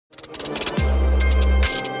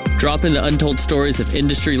dropping the untold stories of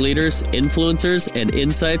industry leaders, influencers, and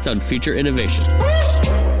insights on future innovation.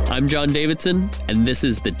 I'm John Davidson, and this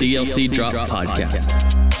is the DLC Drop Podcast.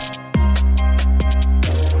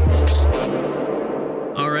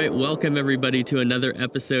 All right, welcome everybody to another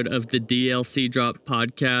episode of the DLC Drop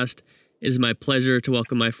Podcast. It is my pleasure to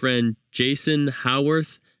welcome my friend Jason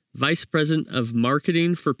Howarth, Vice President of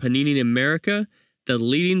Marketing for Panini America, the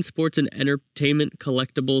leading sports and entertainment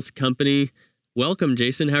collectibles company. Welcome,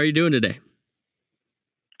 Jason. How are you doing today?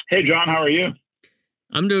 Hey, John. How are you?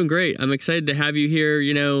 I'm doing great. I'm excited to have you here.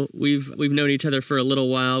 You know, we've known each other for a little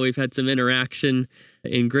while. We've had some interaction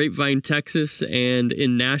in Grapevine, Texas, and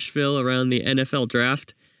in Nashville around the NFL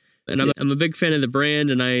draft. And I'm a big fan of the brand,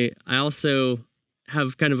 and I also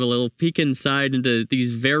have kind of a little peek inside into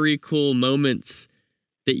these very cool moments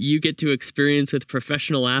that you get to experience with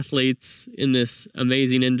professional athletes in this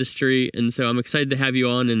amazing industry. And so I'm excited to have you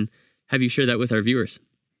on and have you share that with our viewers.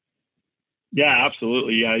 Yeah,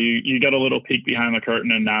 absolutely. Yeah, you got a little peek behind the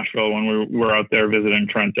curtain in Nashville when we were out there visiting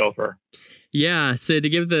Trent Dilfer. Yeah, so to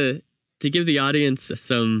give the audience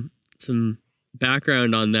some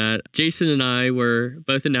background on that, Jason and I were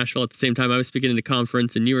both in Nashville at the same time. I was speaking at a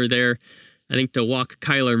conference, and you were there, I think, to walk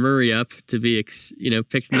Kyler Murray up to be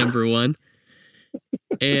picked number one.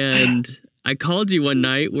 And I called you one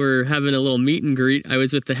night. We're having a little meet and greet. I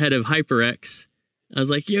was with the head of HyperX. I was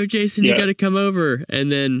like, yo, Jason, you got to come over. And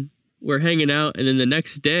then we're hanging out. And then the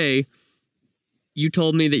next day, you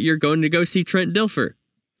told me that you're going to go see Trent Dilfer.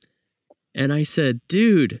 And I said,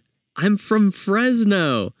 dude, I'm from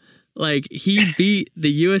Fresno. Like, he beat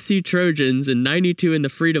the USC Trojans in 92 in the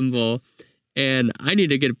Freedom Bowl. And I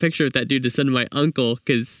need to get a picture of that dude to send to my uncle,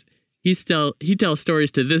 because he tells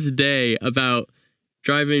stories to this day about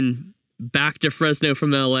driving back to Fresno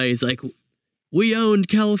from LA. He's like, we owned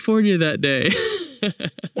California that day.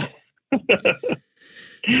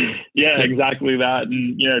 Yeah, exactly that.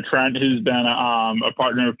 And, Trent, who's been a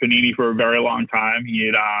partner of Panini for a very long time, he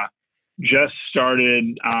had just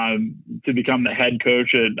started to become the head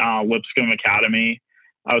coach at Lipscomb Academy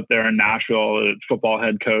out there in Nashville, football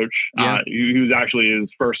head coach. He was actually his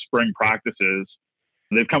first spring practices.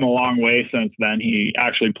 They've come a long way since then. He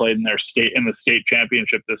actually played in the state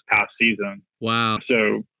championship this past season. Wow!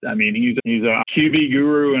 So I mean, he's a QB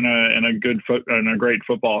guru and a great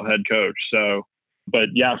football head coach. So, but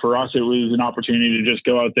yeah, for us, it was an opportunity to just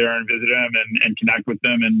go out there and visit him and connect with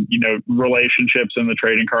them. And relationships in the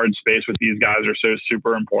trading card space with these guys are so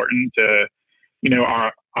super important to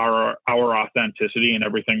our authenticity in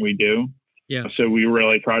everything we do. Yeah. So we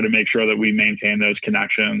really try to make sure that we maintain those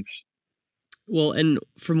connections. Well, and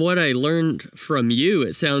from what I learned from you,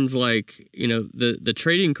 it sounds like, the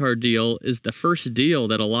trading card deal is the first deal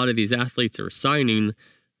that a lot of these athletes are signing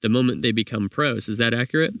the moment they become pros. Is that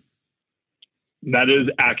accurate? That is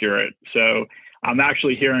accurate. So I'm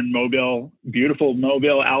actually here in beautiful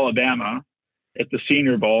Mobile, Alabama, at the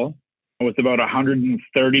Senior Bowl with about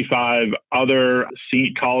 135 other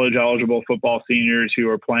college eligible football seniors who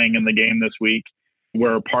are playing in the game this week.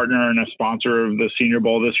 We're a partner and a sponsor of the Senior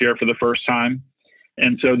Bowl this year for the first time.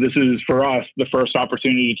 And so this is, for us, the first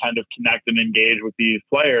opportunity to kind of connect and engage with these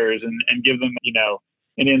players and give them,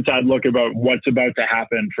 an inside look about what's about to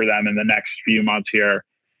happen for them in the next few months here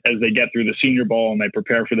as they get through the Senior Bowl and they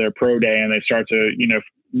prepare for their pro day and they start to,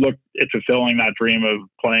 look at fulfilling that dream of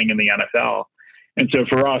playing in the NFL. And so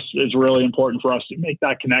for us, it's really important for us to make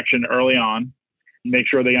that connection early on, make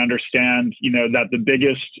sure they understand, that the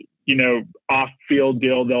biggest, off-field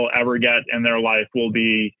deal they'll ever get in their life will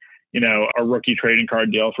be, a rookie trading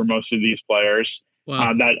card deal for most of these players.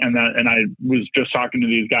 Wow. And I was just talking to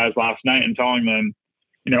these guys last night and telling them,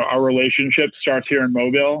 our relationship starts here in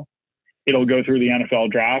Mobile. It'll go through the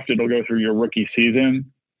NFL draft. It'll go through your rookie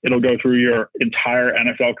season. It'll go through your entire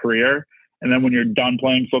NFL career. And then when you're done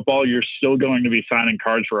playing football, you're still going to be signing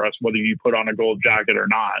cards for us, whether you put on a gold jacket or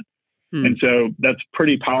not. And so that's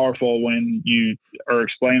pretty powerful when you are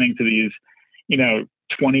explaining to these,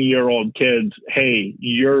 20-year-old kids, hey,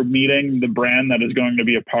 you're meeting the brand that is going to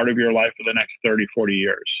be a part of your life for the next 30, 40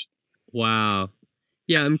 years. Wow.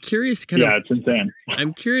 Yeah, I'm curious it's insane.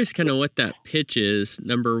 I'm curious kind of what that pitch is.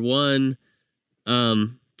 Number one,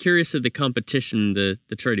 curious of the competition, the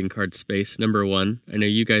trading card space. Number one, I know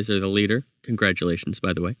you guys are the leader. Congratulations,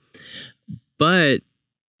 by the way. But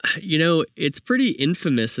it's pretty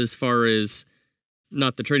infamous as far as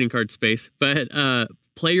not the trading card space, but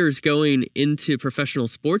players going into professional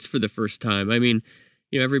sports for the first time. I mean,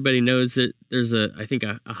 everybody knows that there's a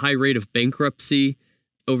high rate of bankruptcy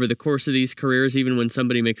over the course of these careers, even when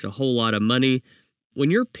somebody makes a whole lot of money.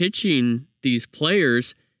 When you're pitching these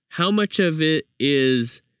players, how much of it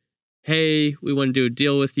is hey, we want to do a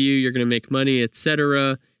deal with you, you're going to make money,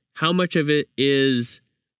 etc.? How much of it is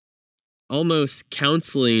almost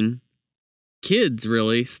counseling kids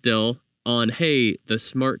really still on, hey, the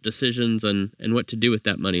smart decisions and what to do with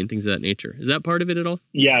that money and things of that nature? Is that part of it at all?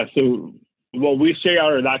 Yeah. So, well, we stay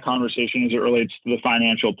out of that conversation as it relates to the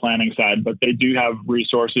financial planning side, but they do have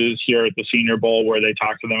resources here at the Senior Bowl where they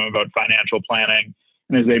talk to them about financial planning.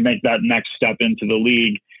 And as they make that next step into the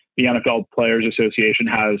league, the NFL Players Association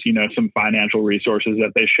has, some financial resources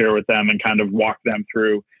that they share with them and kind of walk them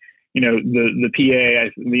through. The PA,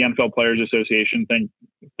 the NFL Players Association,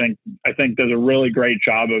 I think does a really great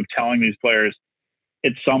job of telling these players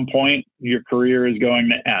at some point your career is going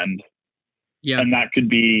to end. Yeah. And that could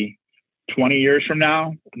be 20 years from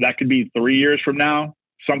now. That could be 3 years from now.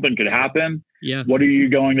 Something could happen. Yeah. What are you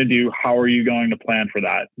going to do? How are you going to plan for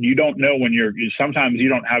that? You don't know sometimes you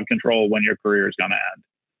don't have control when your career is going to end.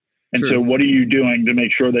 And True. So what are you doing to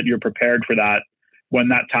make sure that you're prepared for that when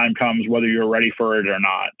that time comes, whether you're ready for it or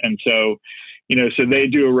not? And so, so they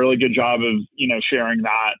do a really good job of, sharing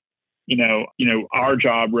that. Our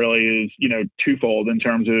job really is, twofold in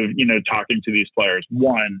terms of, talking to these players.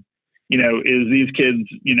 One, is these kids,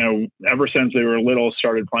 ever since they were little,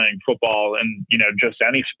 started playing football and, just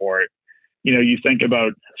any sport, you think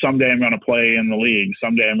about someday I'm going to play in the league.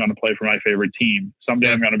 Someday I'm going to play for my favorite team.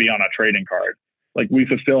 Someday I'm going to be on a trading card. Like, we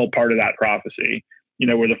fulfill part of that prophecy.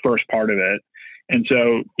 We're the first part of it. And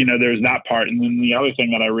so, there's that part. And then the other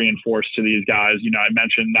thing that I reinforce to these guys, I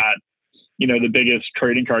mentioned that, the biggest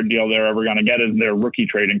trading card deal they're ever going to get is their rookie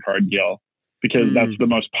trading card deal, because that's the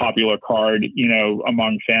most popular card,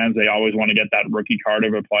 among fans. They always want to get that rookie card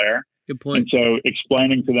of a player. Good point. And so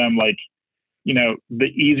explaining to them, like,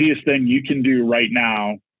 the easiest thing you can do right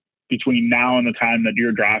now between now and the time that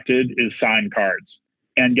you're drafted is sign cards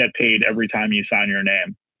and get paid every time you sign your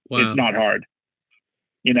name. Wow. It's not hard,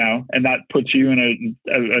 and that puts you in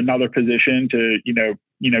another position to,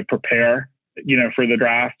 prepare, for the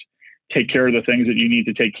draft, take care of the things that you need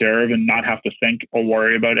to take care of and not have to think or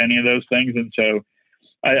worry about any of those things. And so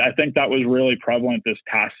I think that was really prevalent this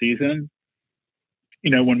past season.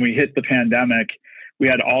 When we hit the pandemic, we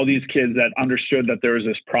had all these kids that understood that there was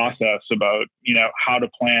this process about, how to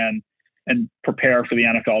plan and prepare for the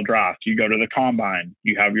NFL draft. You go to the combine,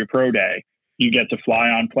 you have your pro day, you get to fly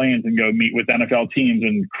on planes and go meet with NFL teams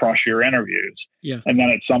and crush your interviews. Yeah. And then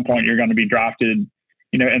at some point you're going to be drafted,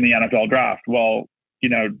 in the NFL draft. Well,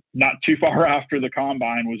 not too far after the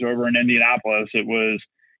combine was over in Indianapolis, it was,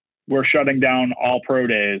 we're shutting down all pro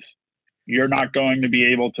days. You're not going to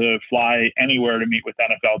be able to fly anywhere to meet with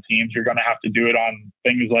NFL teams. You're going to have to do it on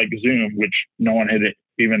things like Zoom, which no one had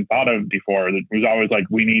even thought of before. It was always like,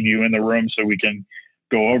 we need you in the room so we can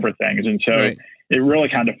go over things. And so It really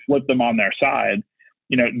kind of flipped them on their side.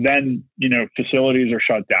 Then, facilities are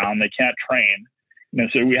shut down. They can't train.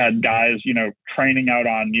 So we had guys, training out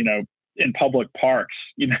on, in public parks,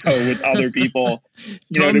 with other people.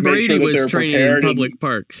 Tom Brady was training in public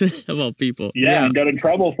parks, of all people. Yeah, and got in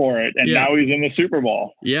trouble for it. And now he's in the Super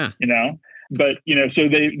Bowl. Yeah. But, so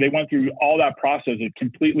they went through all that process. It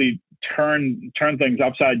completely turned things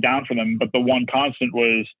upside down for them. But the one constant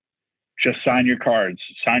was just sign your cards.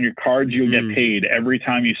 Sign your cards, you'll get paid every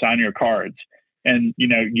time you sign your cards. And, you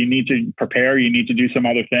need to prepare, you need to do some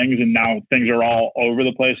other things. And now things are all over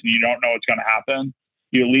the place and you don't know what's going to happen.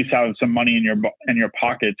 You at least have some money in your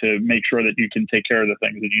pocket to make sure that you can take care of the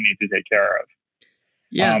things that you need to take care of.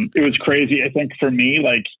 Yeah. It was crazy. I think for me,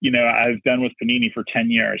 like, I've been with Panini for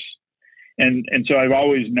 10 years. And so I've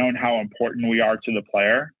always known how important we are to the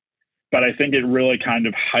player. But I think it really kind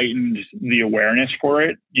of heightened the awareness for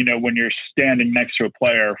it. When you're standing next to a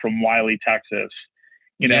player from Wiley, Texas,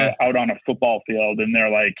 out on a football field, and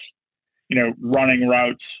they're like, running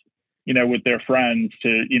routes, with their friends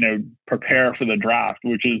to, prepare for the draft,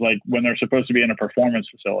 which is like when they're supposed to be in a performance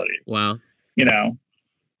facility. Wow.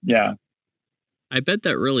 Yeah. I bet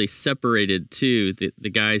that really separated too, the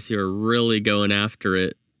guys who are really going after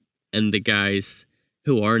it and the guys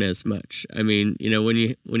who aren't as much. I mean, when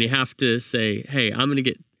you have to say, hey, I'm going to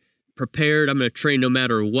get prepared, I'm going to train no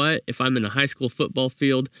matter what, if I'm in a high school football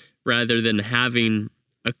field, rather than having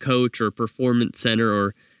a coach or a performance center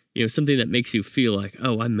or, something that makes you feel like,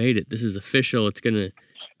 oh, I made it. This is official. It's going to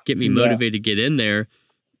get me motivated to get in there.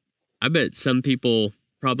 I bet some people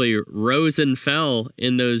probably rose and fell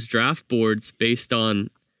in those draft boards based on,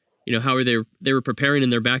 how they were preparing in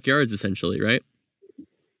their backyards, essentially, right?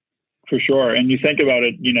 For sure. And you think about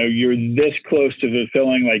it, you're this close to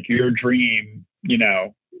fulfilling like your dream,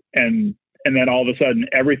 and then all of a sudden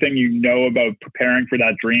everything about preparing for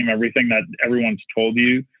that dream, everything that everyone's told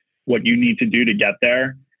you what you need to do to get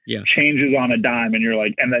there, Yeah. changes on a dime, and you're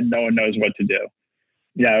like, and then no one knows what to do.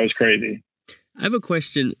 Yeah, it was crazy. I have a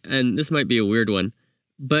question, and this might be a weird one,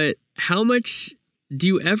 but how much do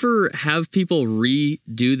you ever have people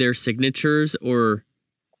redo their signatures, or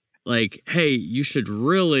like, hey, you should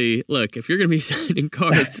really look, if you're going to be signing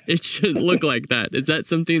cards, it shouldn't look like that. Is that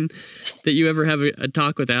something that you ever have a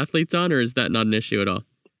talk with athletes on, or is that not an issue at all?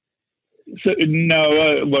 So no,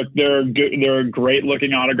 look, there are great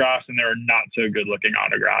looking autographs and there are not so good looking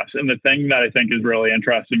autographs. And the thing that I think is really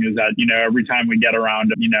interesting is that, every time we get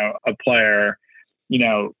around, a player,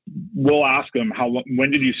 we'll ask them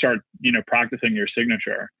when did you start, practicing your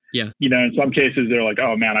signature? Yeah. In some cases they're like,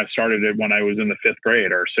 oh man, I started it when I was in the 5th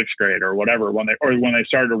grade or 6th grade or whatever, when they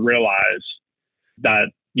started to realize that,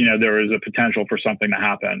 there was a potential for something to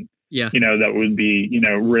happen. Yeah. That would be,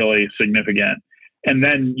 really significant. And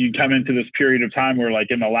then you come into this period of time where,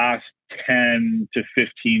 like, in the last 10 to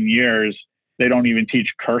 15 years, they don't even teach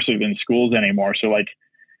cursive in schools anymore. So, like,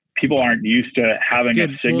 people aren't used to having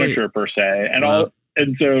a signature per se.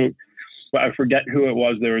 And so I forget who it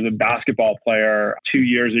was. There was a basketball player 2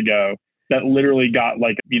 years ago that literally got,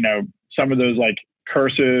 like, some of those, like,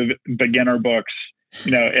 cursive beginner books,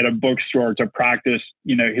 at a bookstore to practice,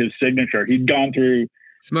 his signature. He'd gone through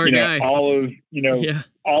smart guy.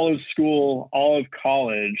 All of school, all of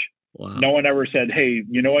college. Wow. No one ever said, hey,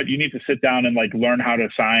 you know what? You need to sit down and, like, learn how to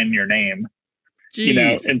sign your name.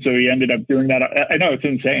 Jeez. And so he ended up doing that. I know, it's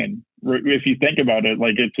insane. If you think about it,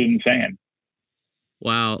 like, it's insane.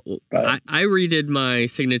 Wow. But I redid my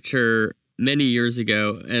signature many years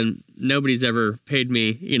ago, and nobody's ever paid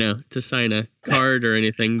me, to sign a card or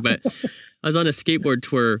anything. But I was on a skateboard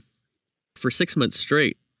tour for 6 months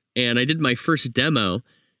straight, and I did my first demo.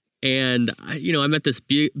 And, I'm at this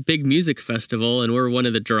big music festival, and we're one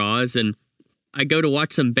of the draws. And I go to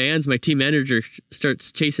watch some bands. My team manager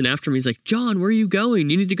starts chasing after me. He's like, John, where are you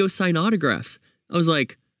going? You need to go sign autographs. I was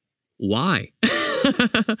like, why?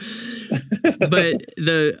 But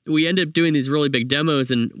we ended up doing these really big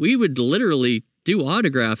demos, and we would literally do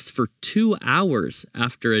autographs for 2 hours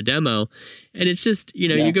after a demo. And it's just,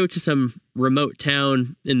 you go to some remote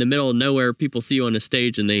town in the middle of nowhere, people see you on a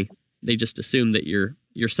stage, and they just assume that you're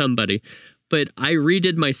somebody. But I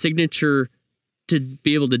redid my signature to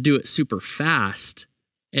be able to do it super fast.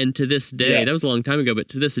 And to this day, that was a long time ago, but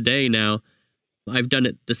to this day now, I've done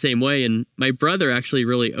it the same way. And my brother actually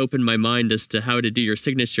really opened my mind as to how to do your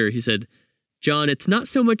signature. He said, John, it's not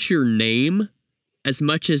so much your name as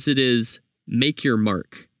much as it is make your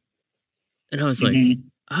mark. And I was like,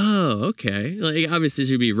 oh, okay. Like, obviously it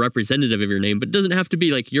should be representative of your name, but it doesn't have to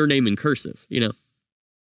be like your name in cursive,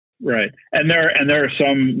 Right. And there are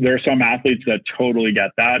some athletes that totally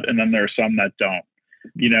get that. And then there are some that don't,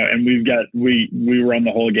 and we run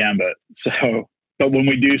the whole gambit. So, but when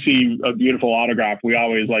we do see a beautiful autograph, we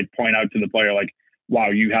always, like, point out to the player, like, wow,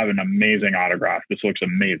 you have an amazing autograph. This looks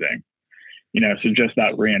amazing. So just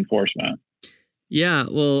that reinforcement. Yeah.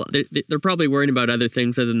 Well, they're probably worrying about other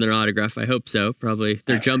things other than their autograph. I hope so. Probably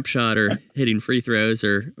their jump shot or hitting free throws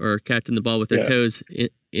or catching the ball with their toes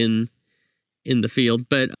in the field.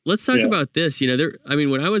 But let's talk about this.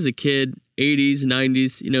 When I was a kid, 80s,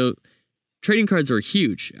 90s, trading cards were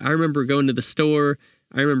huge. I remember going to the store.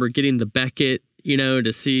 I remember getting the Beckett,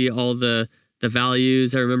 to see all the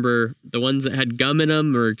values. I remember the ones that had gum in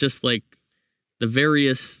them, or just like the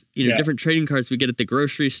various, different trading cards we get at the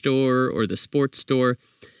grocery store or the sports store.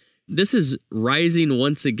 This is rising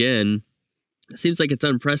once again. It seems like it's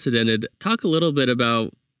unprecedented. Talk a little bit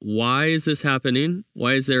about why is this happening?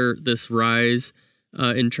 Why is there this rise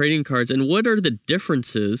in trading cards? And what are the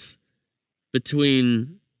differences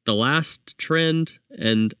between the last trend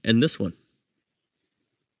and this one?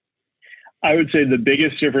 I would say the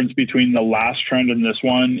biggest difference between the last trend and this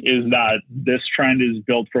one is that this trend is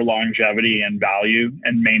built for longevity and value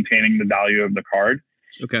and maintaining the value of the card.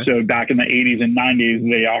 Okay. So back in the 80s and 90s,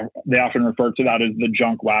 they often refer to that as the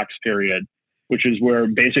junk wax period, which is where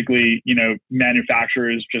basically,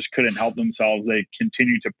 manufacturers just couldn't help themselves. They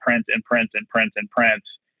continued to print and print and print and print,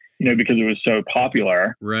 because it was so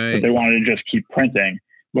popular. Right. But they wanted to just keep printing,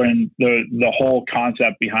 when the whole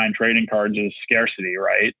concept behind trading cards is scarcity,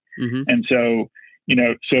 right? Mm-hmm. And so,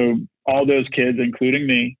 so all those kids, including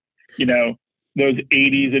me, those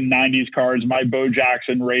 80s and 90s cards, my Bo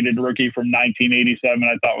Jackson rated rookie from 1987,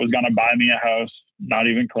 I thought was going to buy me a house. Not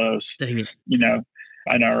even close. Dang it.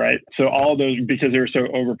 I know, right? So all those, because they were so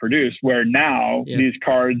overproduced, where now these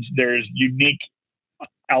cards, there's unique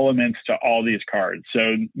elements to all these cards.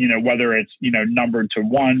 So, whether it's, numbered to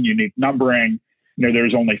 1, unique numbering,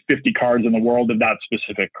 there's only 50 cards in the world of that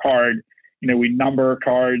specific card. We number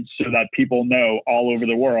cards so that people know all over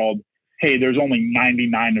the world, hey, there's only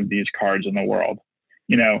 99 of these cards in the world.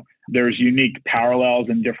 There's unique parallels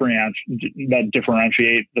and that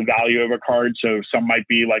differentiate the value of a card. So some might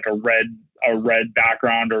be like a red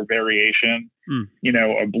background or variation,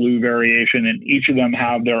 a blue variation, and each of them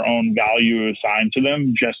have their own value assigned to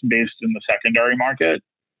them just based in the secondary market.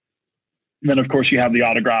 And then, of course, you have the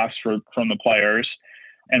autographs from the players,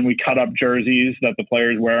 and we cut up jerseys that the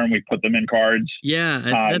players wear and we put them in cards. Yeah,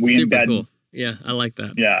 that's super cool. Yeah, I like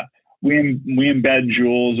that. Yeah. We embed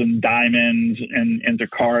jewels and diamonds into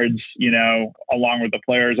cards, along with the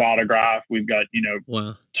player's autograph. We've got,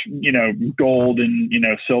 wow. Gold and,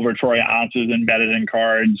 silver troy ounces embedded in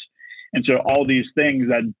cards. And so all these things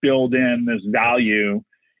that build in this value,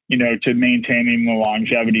 to maintaining the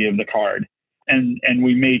longevity of the card. And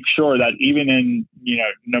we make sure that even in,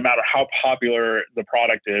 no matter how popular the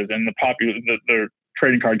product is, and the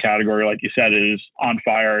trading card category, like you said, is on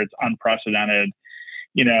fire, it's unprecedented.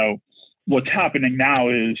 What's happening now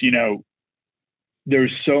is,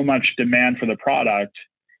 there's so much demand for the product,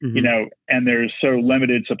 and there's so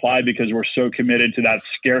limited supply because we're so committed to that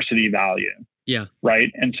scarcity value. Yeah.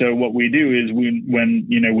 Right. And so what we do is when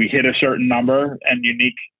we hit a certain number and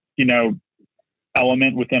unique,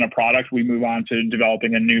 element within a product, we move on to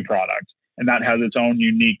developing a new product, and that has its own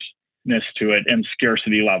uniqueness to it and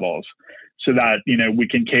scarcity levels, so that, we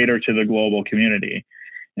can cater to the global community.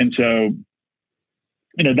 And so,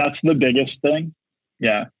 that's the biggest thing.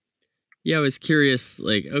 Yeah. Yeah. I was curious,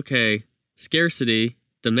 like, okay, scarcity,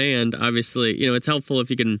 demand, obviously, it's helpful if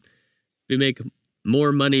you make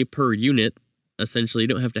more money per unit. Essentially, you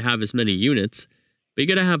don't have to have as many units, but you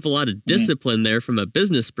got to have a lot of discipline there from a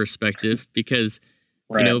business perspective, because,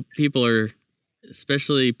 right. People are,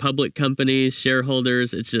 especially public companies,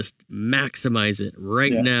 shareholders, it's just maximize it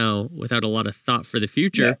right now without a lot of thought for the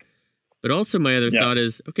future. Yeah. But also my other thought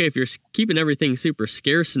is, okay, if you're keeping everything super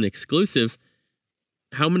scarce and exclusive,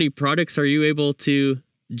 how many products are you able to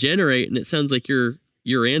generate? And it sounds like your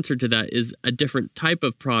answer to that is a different type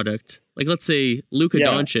of product. Like, let's say Luka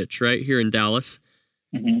Doncic, right, here in Dallas.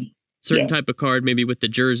 Certain type of card, maybe with the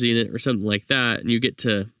jersey in it or something like that, and you get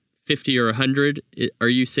to 50 or 100. Are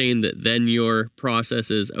you saying that then your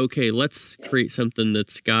process is, okay, let's create something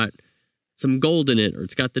that's got some gold in it, or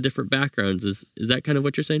it's got the different backgrounds? Is that kind of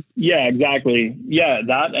what you're saying? Yeah, exactly. Yeah,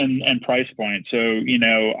 that and price point. So,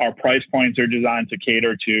 our price points are designed to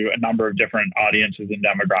cater to a number of different audiences and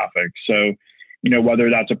demographics. So, whether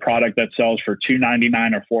that's a product that sells for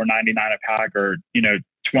 $2.99 or $4.99 a pack, or,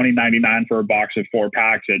 $20.99 for a box of 4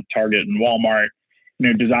 packs at Target and Walmart,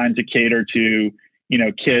 designed to cater to,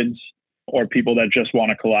 kids or people that just want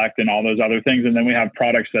to collect and all those other things. And then we have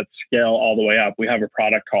products that scale all the way up. We have a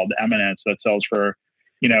product called Eminence that sells for,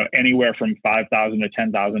 anywhere from $5,000 to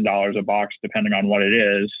 $10,000 a box, depending on what it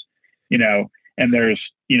is, and there's,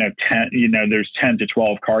 10 to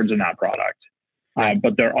 12 cards in that product.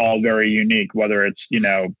 But they're all very unique, whether it's,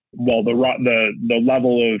 the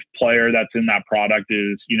level of player that's in that product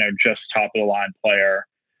is, just top of the line player,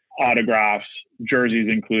 autographs, jerseys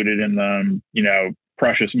included in them,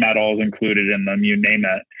 precious metals included in them, you name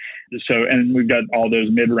it. So, and we've got all those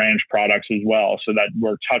mid-range products as well, so that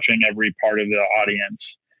we're touching every part of the audience,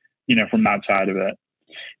 from that side of it.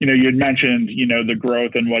 You had mentioned, the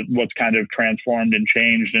growth and what's kind of transformed and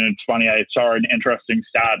changed. And it's funny, I saw an interesting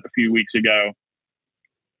stat a few weeks ago.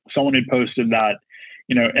 Someone had posted that,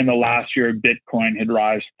 in the last year, Bitcoin had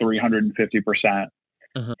risen 350%.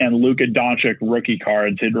 And Luka Doncic rookie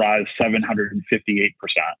cards had risen 758%.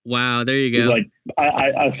 Wow, there you go. Like,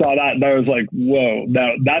 I saw that and I was like, whoa,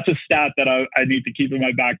 that's a stat that I need to keep in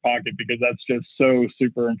my back pocket, because that's just so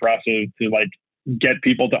super impressive to like get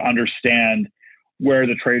people to understand where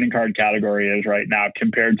the trading card category is right now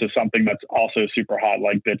compared to something that's also super hot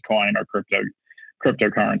like Bitcoin or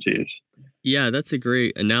cryptocurrencies. Yeah, that's a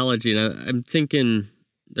great analogy. And I'm thinking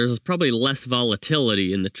there's probably less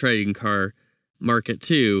volatility in the trading card market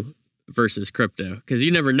too versus crypto, because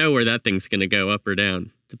you never know where that thing's going to go up or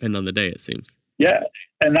down, depending on the day, it seems. Yeah,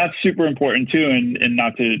 and that's super important too, and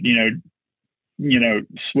not to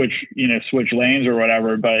switch lanes or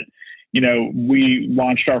whatever, but we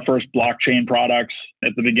launched our first blockchain products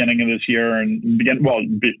at the beginning of this year, and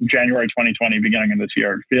January 2020, beginning of this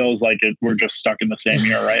year. It feels like we're just stuck in the same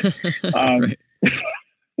year, right? Right.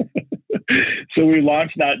 So we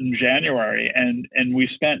launched that in January, and we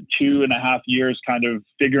spent 2.5 years kind of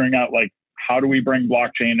figuring out, like, how do we bring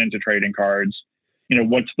blockchain into trading cards?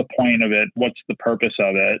 What's the point of it? What's the purpose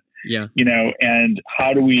of it? Yeah. And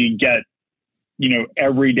how do we get,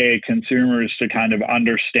 everyday consumers to kind of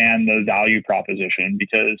understand the value proposition?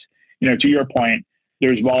 Because, to your point,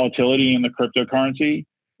 there's volatility in the cryptocurrency,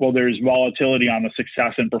 Well, there's volatility on the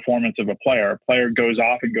success and performance of a player. A player goes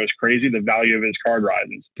off and goes crazy, the value of his card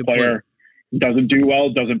rises. Good Player doesn't do well,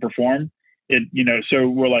 doesn't perform. So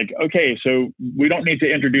we're like, okay, so we don't need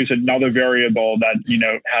to introduce another variable that,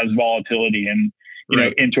 has volatility and,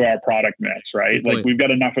 into our product mix, right? Like we've got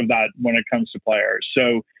enough of that when it comes to players.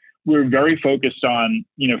 So we're very focused on,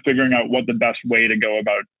 figuring out what the best way to go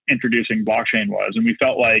about introducing blockchain was. And we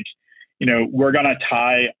felt like, we're going to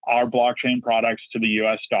tie our blockchain products to the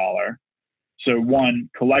US dollar. So one,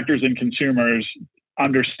 collectors and consumers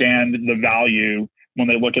understand the value when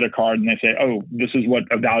they look at a card and they say, oh, this is what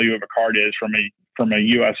a value of a card is from a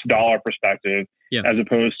US dollar perspective, as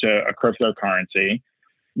opposed to a cryptocurrency.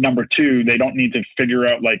 Number two, they don't need to figure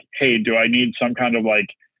out like, hey, do I need some kind of like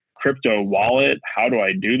crypto wallet? How do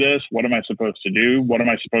I do this? What am I supposed to do? What am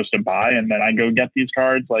I supposed to buy? And then I go get these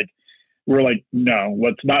cards. Like, we're like, no,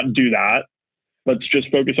 let's not do that. Let's just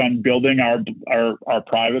focus on building our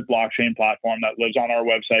private blockchain platform that lives on our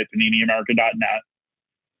website, paniniamerica.net.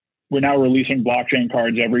 We're now releasing blockchain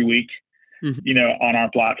cards every week, on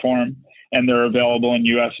our platform, and they're available in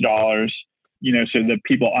US dollars, so that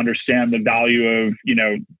people understand the value of,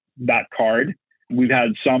 that card. We've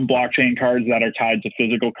had some blockchain cards that are tied to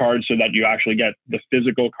physical cards so that you actually get the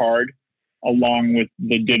physical card along with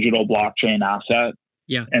the digital blockchain asset.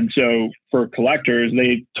 Yeah. And so for collectors,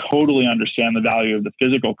 they totally understand the value of the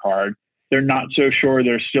physical card. They're not so sure.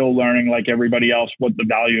 They're still learning, like everybody else, what the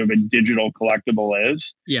value of a digital collectible is.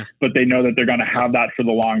 Yeah. But they know that they're going to have that for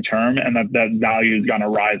the long term, and that value is going to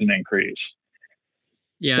rise and increase.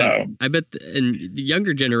 Yeah. So, I bet in the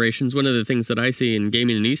younger generations, one of the things that I see in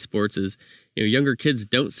gaming and esports is, younger kids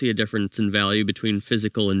don't see a difference in value between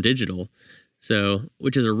physical and digital. So,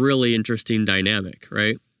 which is a really interesting dynamic,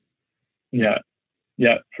 right? Yeah.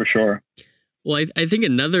 Yeah, for sure. Well, I think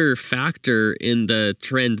another factor in the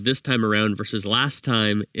trend this time around versus last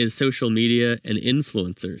time is social media and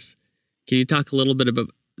influencers. Can you talk a little bit about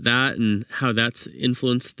that and how that's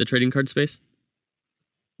influenced the trading card space?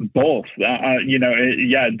 Both,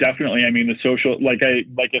 yeah, definitely. I mean, the social, like I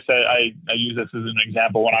said, I use this as an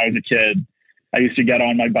example. When I was a kid, I used to get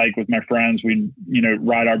on my bike with my friends. We'd,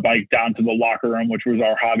 ride our bike down to the locker room, which was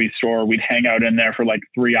our hobby store. We'd hang out in there for like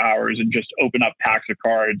 3 hours and just open up packs of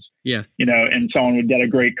cards. Yeah. And someone would get a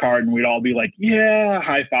great card and we'd all be like, yeah,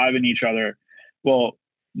 high-fiving each other. Well,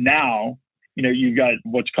 now, you've got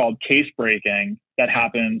what's called case breaking that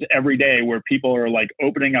happens every day, where people are like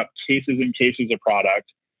opening up cases and cases of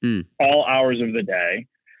product all hours of the day.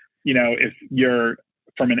 If you're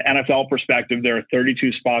from an NFL perspective, there are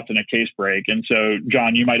 32 spots in a case break. And so,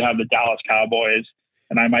 John, you might have the Dallas Cowboys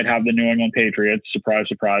and I might have the New England Patriots. Surprise,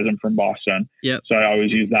 surprise. I'm from Boston. Yep. So I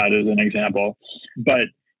always use that as an example. But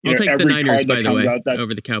I'll take the Niners, by the way,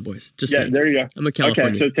 over the Cowboys. Just saying. There you go. I'm a California.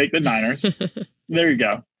 Okay, so take the Niners. There you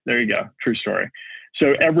go. True story.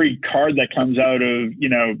 So every card that comes out of,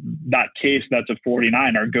 that case that's a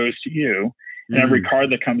 49er goes to you. And every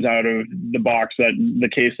card that comes out of the box, that the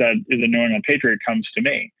case that is a New England Patriot, comes to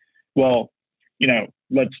me. Well,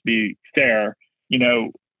 let's be fair.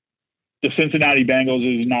 The Cincinnati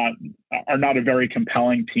Bengals are not a very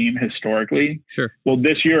compelling team historically. Sure. Well,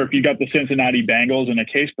 this year, if you got the Cincinnati Bengals in a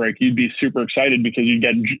case break, you'd be super excited because you'd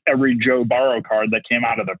get every Joe Burrow card that came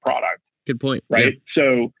out of the product. Good point. Right.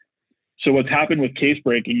 Yeah. So what's happened with case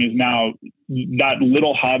breaking is now that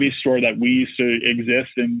little hobby store that we used to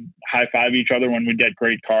exist and high five each other when we get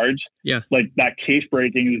great cards. Yeah. Like that case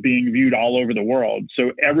breaking is being viewed all over the world.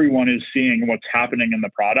 So everyone is seeing what's happening in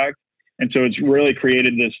the product. And so it's really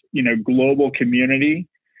created this, global community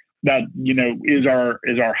that, is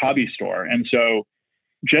our hobby store. And so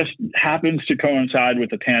just happens to coincide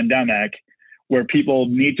with the pandemic where people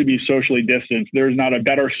need to be socially distanced. There's not a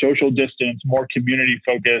better social distance, more community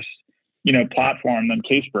focused, platform than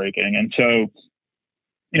case breaking. And so,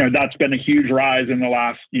 that's been a huge rise in the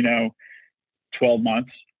last, 12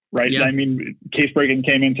 months, right? Yeah. I mean, case breaking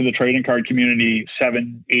came into the trading card community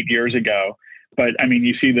 7-8 years ago. But I mean,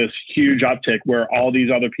 you see this huge uptick where all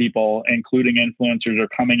these other people, including influencers, are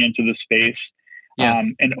coming into the space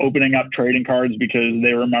and opening up trading cards because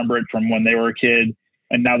they remember it from when they were a kid.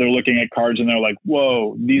 And now they're looking at cards and they're like,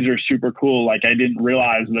 whoa, these are super cool. Like, I didn't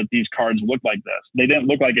realize that these cards look like this. They didn't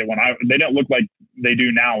look like it they didn't look like they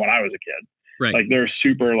do now when I was a kid. Right. Like, they're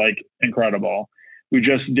super incredible. We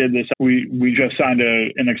just did this. We just signed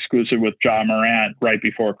an exclusive with Ja Morant right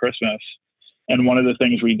before Christmas. And one of the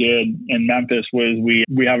things we did in Memphis was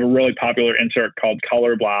we have a really popular insert called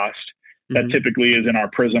Color Blast that typically is in our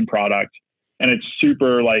Prism product. And it's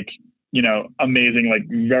super amazing, like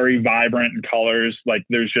very vibrant in colors. Like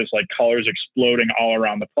there's just like colors exploding all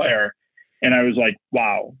around the player. And I was like,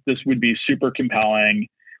 wow, this would be super compelling.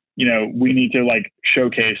 we need to like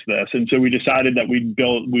showcase this. And so we decided that we'd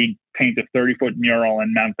paint a 30-foot mural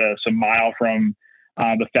in Memphis, a mile from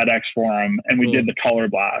the FedEx Forum, and we did the color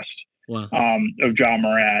blast of John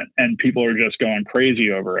Morant, and people are just going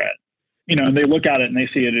crazy over it. And they look at it and they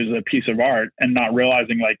see it as a piece of art and not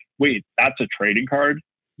realizing like, wait, that's a trading card.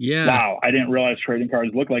 Yeah. Wow. I didn't realize trading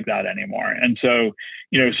cards look like that anymore. And so,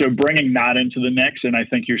 so bringing that into the mix, and I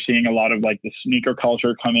think you're seeing a lot of like the sneaker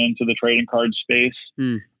culture come into the trading card space.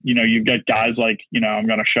 You've got guys like, I'm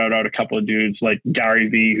going to shout out a couple of dudes like Gary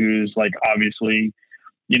V, who's like obviously,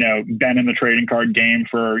 been in the trading card game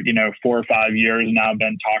for, 4 or 5 years now,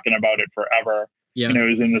 been talking about it forever. Yeah.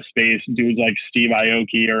 Is in the space. Dudes like Steve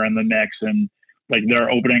Aoki are in the mix, and like they're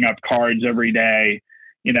opening up cards every day,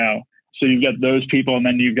 So you've got those people, and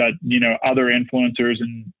then you've got, other influencers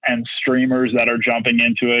and streamers that are jumping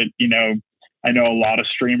into it. I know a lot of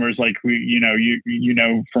streamers like from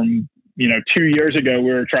 2 years ago,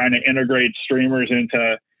 we were trying to integrate streamers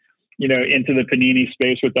into the Panini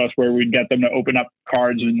space with us, where we'd get them to open up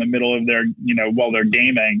cards in the middle of their, while they're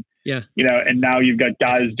gaming. Yeah. And now you've got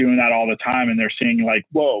guys doing that all the time, and they're seeing like,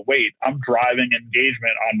 whoa, wait, I'm driving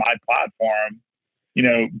engagement on my platform,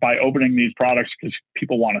 by opening these products because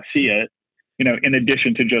people want to see it, in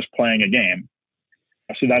addition to just playing a game.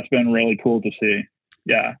 So that's been really cool to see.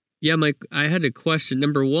 Yeah. Yeah, Mike, I had a question.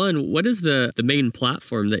 Number one, what is the main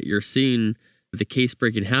platform that you're seeing the case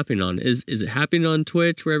breaking happening on? Is it happening on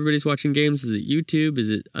Twitch where everybody's watching games? Is it YouTube?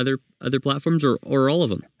 Is it other platforms, or all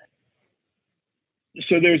of them?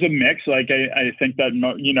 So there's a mix. Like I think that,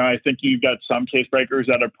 I think you've got some case breakers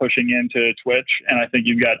that are pushing into Twitch, and I think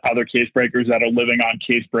you've got other case breakers that are living on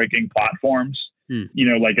case breaking platforms,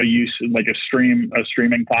 like a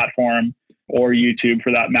streaming platform, or YouTube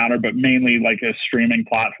for that matter, but mainly like a streaming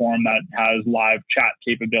platform that has live chat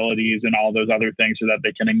capabilities and all those other things so that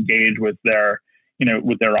they can engage with their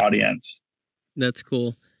audience. That's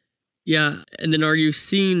cool. Yeah. And then are you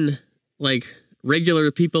seeing like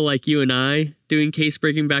regular people like you and I doing case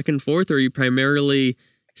breaking back and forth, or are you primarily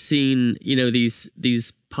seeing,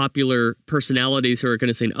 these popular personalities who are going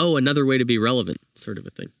to say, oh, another way to be relevant, sort of a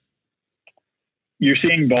thing? You're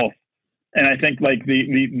seeing both. And I think like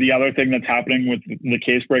the other thing that's happening with the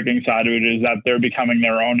case breaking side of it is that they're becoming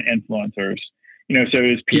their own influencers. So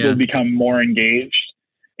as people become more engaged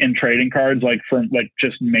in trading cards, like from like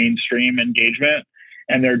just mainstream engagement,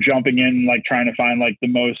 and they're jumping in, like trying to find like the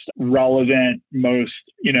most relevant, most,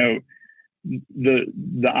 the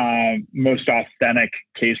most authentic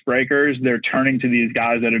case breakers, they're turning to these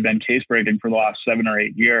guys that have been case breaking for the last 7 or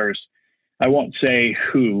 8 years. I won't say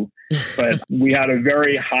who, but we had a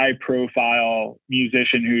very high profile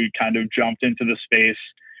musician who kind of jumped into the space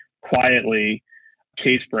quietly,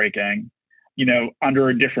 case breaking, under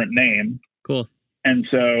a different name. Cool. And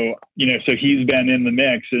so, so he's been in the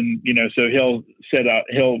mix, and, so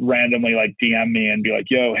he'll randomly like DM me and be like,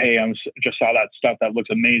 yo, hey, just saw that stuff. That looks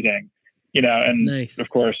amazing. And nice. Of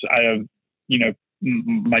course I have,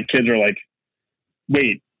 my kids are like,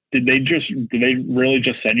 wait, did they really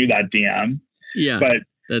just send you that DM? Yeah. But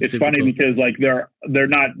it's funny cool. Because like they're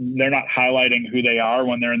not highlighting who they are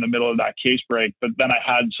when they're in the middle of that case break. But then I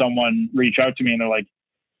had someone reach out to me, and they're like,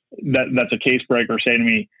 that's a case breaker, say to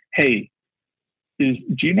me, hey, do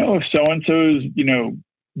you know if so-and-so's,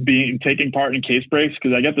 taking part in case breaks?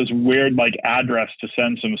 Cause I got this weird like address to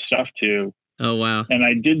send some stuff to. Oh, wow. And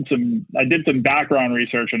I did some background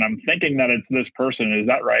research, and I'm thinking that it's this person. Is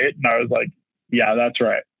that right? And I was like, yeah, that's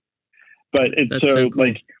right. But it's so cool.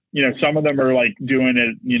 Like, some of them are like doing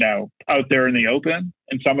it, out there in the open,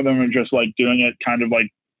 and some of them are just like doing it kind of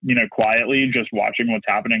like, quietly, just watching what's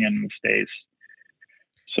happening in the space.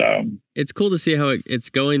 So it's cool to see how it's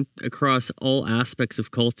going across all aspects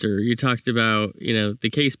of culture. You talked about, the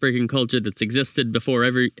case breaking culture that's existed before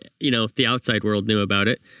the outside world knew about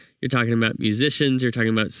it. You're talking about musicians, you're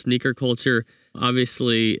talking about sneaker culture.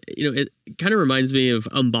 Obviously, it kind of reminds me of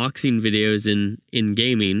unboxing videos in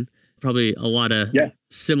gaming. Probably a lot of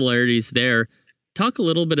similarities there. Talk a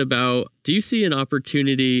little bit about, do you see an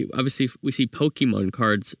opportunity? Obviously, we see Pokemon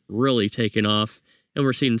cards really taking off. And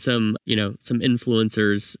we're seeing some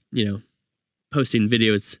influencers, posting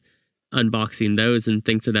videos, unboxing those and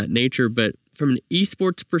things of that nature. But from an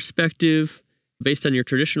esports perspective, based on your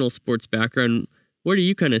traditional sports background, what are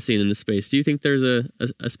you kind of seeing in the space? Do you think there's a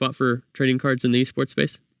spot for trading cards in the esports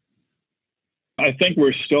space? I think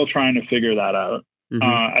we're still trying to figure that out. Mm-hmm.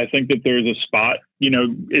 I think that there's a spot.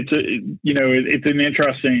 It's an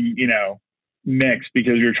interesting, mix,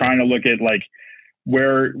 because you're trying to look at like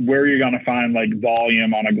where you're going to find like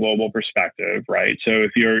volume on a global perspective, right? So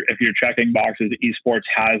if you're checking boxes, esports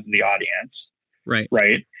has the audience, right?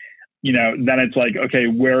 then it's like, okay,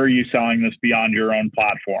 where are you selling this beyond your own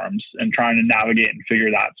platforms, and trying to navigate and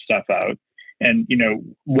figure that stuff out. And,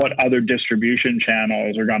 what other distribution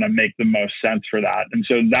channels are going to make the most sense for that. And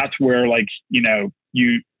so that's where, like,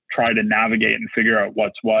 you try to navigate and figure out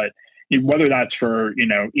what's what, whether that's for,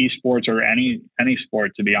 esports or any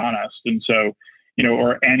sport, to be honest. And so,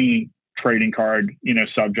 or any trading card,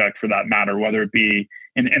 subject for that matter, whether it be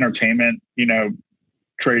an entertainment,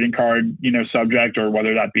 trading card, subject, or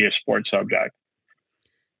whether that be a sports subject.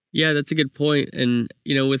 Yeah, that's a good point. And,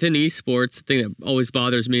 within esports, the thing that always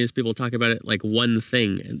bothers me is people talk about it like one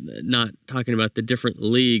thing and not talking about the different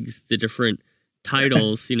leagues, the different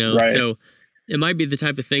titles, Right. So it might be the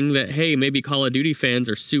type of thing that, hey, maybe Call of Duty fans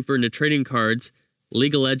are super into trading cards.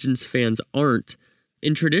 League of Legends fans aren't.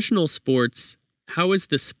 In traditional sports, how is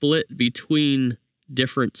the split between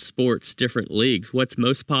different sports, different leagues? What's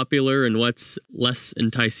most popular and what's less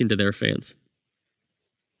enticing to their fans?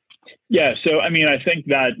 Yeah, so I think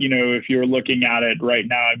that if you're looking at it right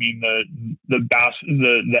now, the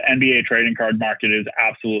NBA trading card market is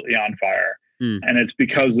absolutely on fire, and it's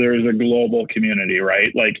because there's a global community, right?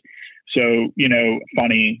 Like, so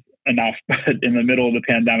funny enough, but in the middle of the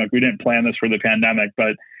pandemic, we didn't plan this for the pandemic,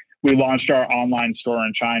 but we launched our online store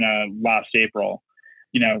in China last April.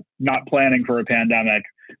 Not planning for a pandemic,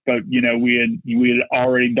 but we had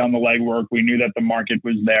already done the legwork. We knew that the market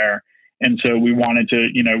was there. And so we wanted to,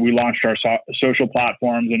 we launched our social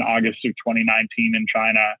platforms in August of 2019 in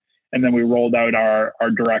China. And then we rolled out our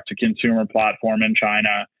direct to consumer platform in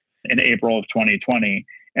China in April of 2020.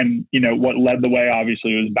 And, what led the way,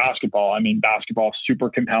 obviously, was basketball. Basketball is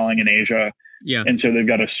super compelling in Asia. Yeah. And so they've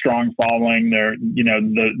got a strong following. They're,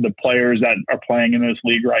 the players that are playing in this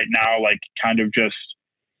league right now, like, kind of just,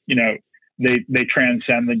 they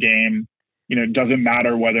transcend the game. It doesn't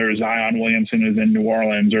matter whether Zion Williamson is in New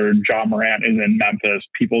Orleans or Ja Morant is in Memphis.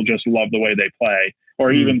 People just love the way they play.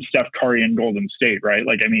 Or even Steph Curry in Golden State, right?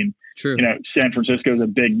 Like, True. San Francisco is a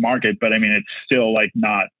big market, but it's still, like,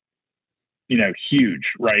 not, huge,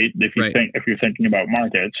 right? If you're thinking about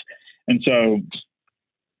markets. And so,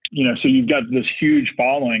 so you've got this huge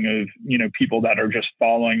following of, people that are just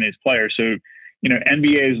following these players. So,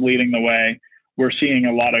 NBA is leading the way. We're seeing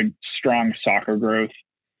a lot of strong soccer growth.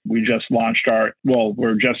 We just launched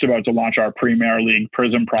we're just about to launch our Premier League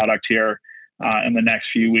Prism product here in the next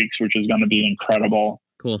few weeks, which is going to be incredible.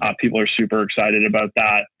 Cool. People are super excited about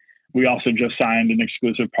that. We also just signed an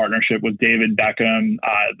exclusive partnership with David Beckham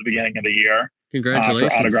at the beginning of the year.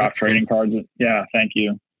 Congratulations. For autographed trading cards. Yeah, thank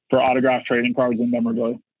you. For autographed trading cards and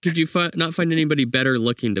memorabilia. Could you not find anybody better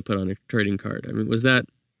looking to put on a trading card? Was that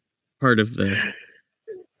part of the...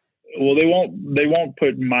 Well, they won't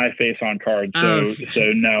put my face on cards.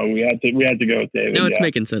 So no, we had to go with David. Now it's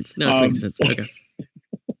making sense. Okay.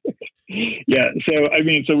 Yeah.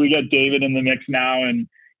 So we got David in the mix now, and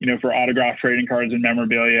for autographed trading cards and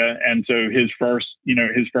memorabilia. And so his first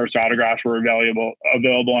autographs were available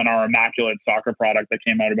in our Immaculate Soccer product that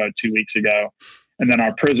came out about 2 weeks ago. And then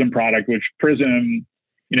our Prism product, which Prism,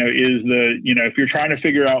 is if you're trying to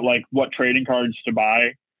figure out, like, what trading cards to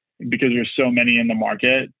buy, because there's so many in the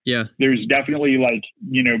market. Yeah. There's definitely, like,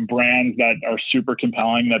 brands that are super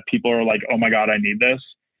compelling that people are like, oh my God, I need this.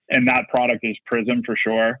 And that product is Prism for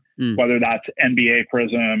sure. Whether that's NBA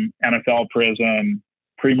Prism, NFL Prism,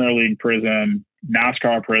 Premier League Prism,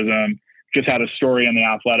 NASCAR Prism. Just had a story in The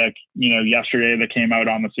Athletic, yesterday that came out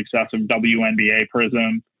on the success of WNBA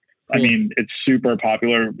Prism. Cool. It's super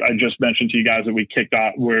popular. I just mentioned to you guys that we kicked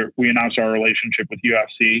off where we announced our relationship with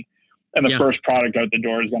UFC. And the first product out the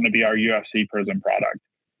door is going to be our UFC Prism product.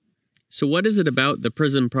 So what is it about the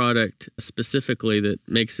Prism product specifically that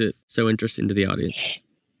makes it so interesting to the audience?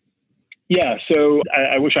 Yeah, so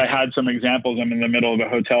I wish I had some examples. I'm in the middle of a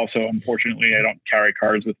hotel, so unfortunately I don't carry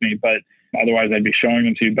cards with me, but otherwise I'd be showing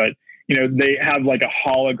them to you. But, they have, like, a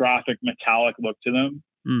holographic metallic look to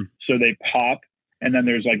them. So they pop, and then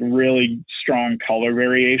there's, like, really strong color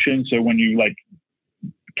variation. So when you, like,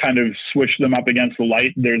 kind of switch them up against the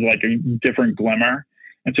light, there's, like, a different glimmer.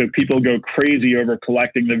 And so people go crazy over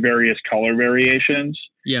collecting the various color variations.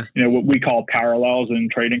 Yeah. What we call parallels in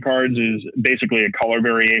trading cards is basically a color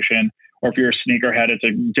variation. Or if you're a sneakerhead, it's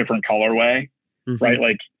a different colorway, right?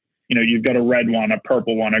 Like, you've got a red one, a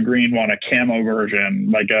purple one, a green one, a camo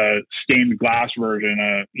version, like a stained glass version,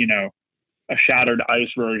 a shattered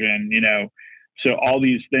ice version, So all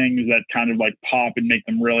these things that kind of, like, pop and make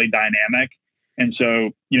them really dynamic. And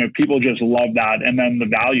so, people just love that. And then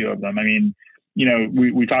the value of them.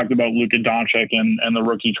 We talked about Luka Doncic and the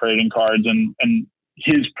rookie trading cards, and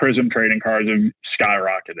his Prism trading cards have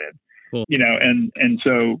skyrocketed. Cool. And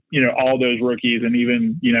so, all those rookies, and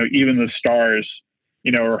even the stars,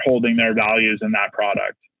 are holding their values in that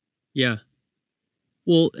product. Yeah.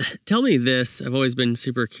 Well, tell me this. I've always been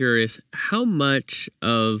super curious. How much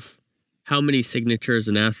of how many signatures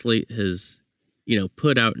an athlete has,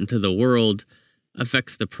 put out into the world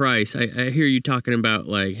affects the price? I hear you talking about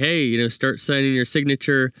like, hey, start signing your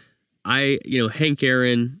signature. Hank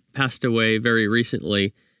Aaron passed away very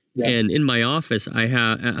recently. Yeah. And in my office, I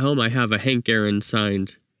have a Hank Aaron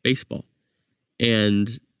signed baseball. And,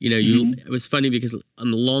 it was funny because a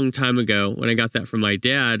long time ago when I got that from my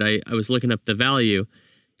dad, I was looking up the value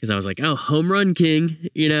because I was like, oh, home run king,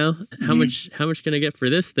 how much can I get for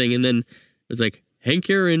this thing? And then it was like, Hank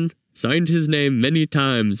Aaron signed his name many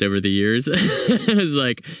times over the years. I was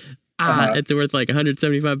like, it's worth like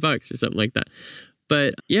 $175 or something like that.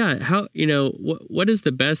 But yeah, how, what is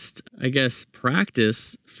the best, I guess,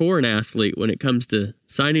 practice for an athlete when it comes to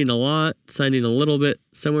signing a lot, signing a little bit,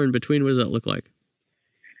 somewhere in between? What does that look like?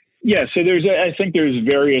 Yeah, so I think there's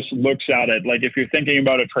various looks at it. Like if you're thinking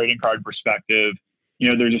about a trading card perspective,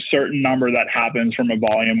 there's a certain number that happens from a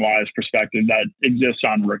volume-wise perspective that exists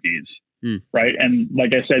on rookies, right? And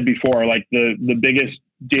like I said before, like the biggest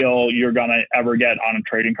deal you're going to ever get on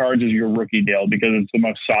trading cards is your rookie deal because it's the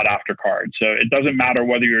most sought-after card. So it doesn't matter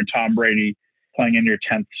whether you're Tom Brady playing in your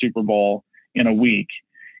 10th Super Bowl in a week.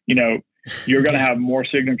 You're going to have more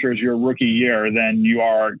signatures your rookie year than you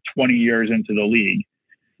are 20 years into the league.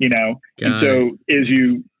 And so as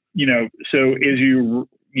you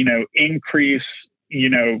increase,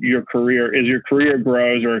 your career, as your career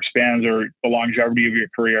grows or expands or the longevity of your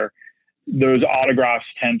career, those autographs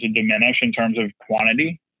tend to diminish in terms of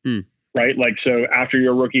quantity, right? Like, so after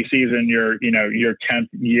your rookie season, your 10th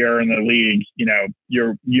year in the league,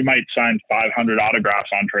 you might sign 500 autographs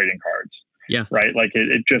on trading cards. Yeah. Right. Like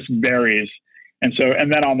it just varies. And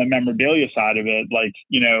then on the memorabilia side of it, like,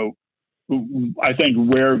 I think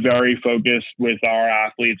we're very focused with our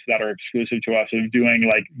athletes that are exclusive to us of doing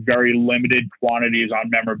like very limited quantities on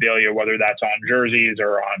memorabilia, whether that's on jerseys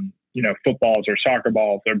or on, footballs or soccer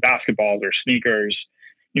balls or basketballs or sneakers,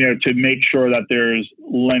 to make sure that there's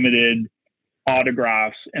limited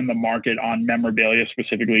autographs in the market on memorabilia.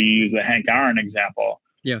 Specifically, you use the Hank Aaron example.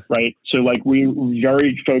 Yeah. Right. So like we're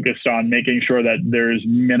very focused on making sure that there's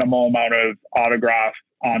minimal amount of autograph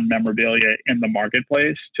on memorabilia in the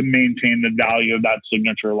marketplace to maintain the value of that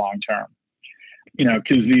signature long term.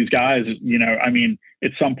 Because these guys,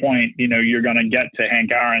 at some point, you're going to get to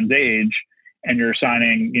Hank Aaron's age and you're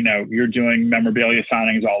signing, you're doing memorabilia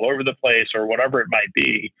signings all over the place or whatever it might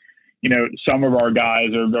be. Some of our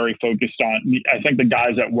guys are very focused on, I think the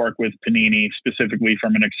guys that work with Panini specifically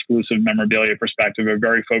from an exclusive memorabilia perspective are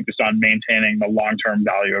very focused on maintaining the long-term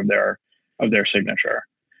value of their signature.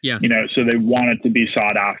 Yeah. So they want it to be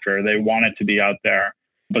sought after. They want it to be out there,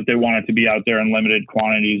 but they want it to be out there in limited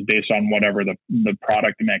quantities based on whatever the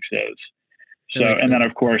product mix is. So, and then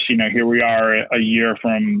of course, here we are a year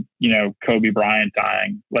from, Kobe Bryant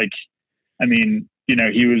dying. Like,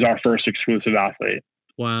 he was our first exclusive athlete.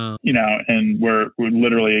 Wow. And we're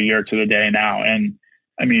literally a year to the day now. And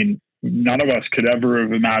none of us could ever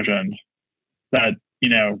have imagined that,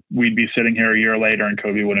 we'd be sitting here a year later and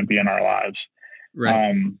Kobe wouldn't be in our lives.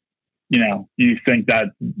 Right. You think that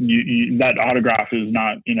that autograph is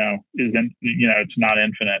not, it's not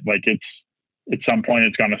infinite. Like it's at some point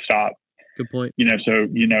it's going to stop. Good point. So,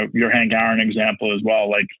 your Hank Aaron example as well,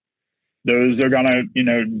 like those are going to,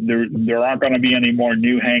 there aren't going to be any more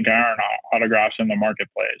new Hank Aaron autographs in the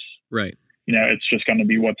marketplace. Right. It's just going to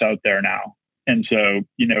be what's out there now. And so,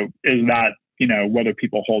 is that, whether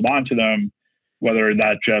people hold on to them, whether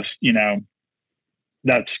that just,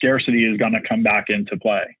 that scarcity is going to come back into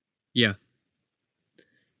play. Yeah.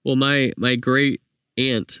 Well, my great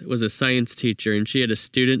aunt was a science teacher and she had a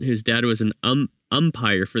student whose dad was an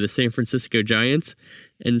umpire for the San Francisco Giants.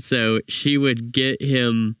 And so he would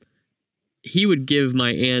give my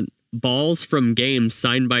aunt balls from games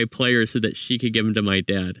signed by players so that she could give them to my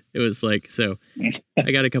dad. It was like, so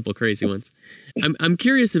I got a couple crazy ones. I'm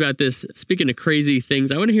curious about this. Speaking of crazy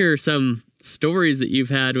things, I want to hear some stories that you've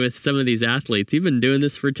had with some of these athletes. You've been doing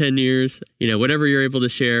this for 10 years, whatever you're able to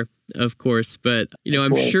share, of course. But,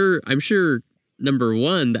 I'm sure number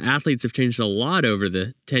one, the athletes have changed a lot over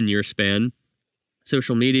the 10-year span,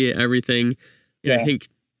 social media, everything. And I think,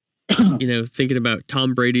 thinking about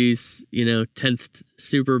Tom Brady's, 10th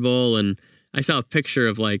Super Bowl, and I saw a picture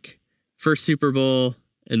of like first Super Bowl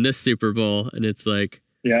and this Super Bowl. And it's like,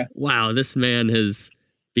 wow, this man has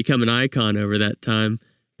become an icon over that time.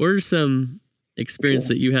 What are some experiences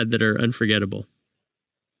that you had that are unforgettable?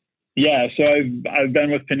 Yeah, so I've been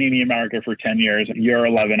with Panini America for 10 years, year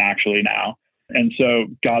 11 actually now. And so,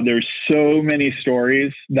 God, there's so many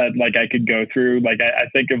stories that like I could go through. Like I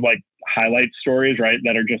think of like highlight stories, right?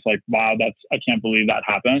 That are just like, wow, I can't believe that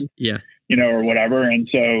happened, Yeah. or whatever. And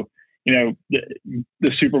so,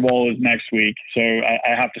 the Super Bowl is next week. So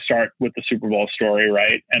I have to start with the Super Bowl story,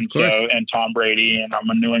 right? And so, and Tom Brady, and I'm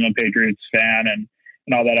a New England Patriots fan and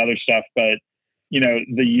all that other stuff. But,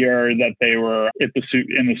 the year that they were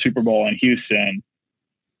in the Super Bowl in Houston,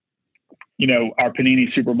 our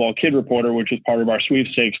Panini Super Bowl kid reporter, which is part of our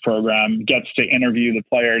sweepstakes program, gets to interview the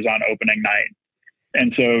players on opening night.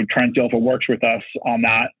 And so Trent Dilfer works with us on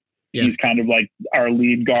that. Yeah. He's kind of like our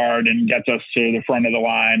lead guard and gets us to the front of the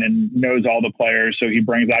line and knows all the players. So he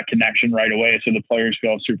brings that connection right away. So the players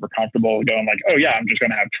feel super comfortable going like, oh yeah, I'm just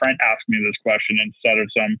going to have Trent ask me this question instead of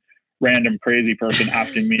some random crazy person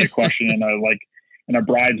asking me a question in a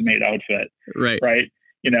bridesmaid outfit. Right. Right.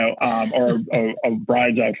 Or a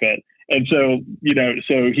bride's outfit. And so,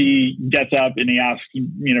 so he gets up and he asks,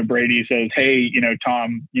 Brady, says, hey,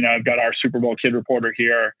 Tom, I've got our Super Bowl kid reporter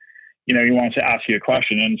here. He wants to ask you a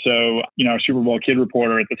question. And so, our Super Bowl kid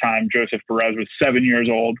reporter at the time, Joseph Perez, was 7 years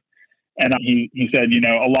old. And he said,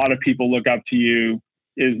 a lot of people look up to you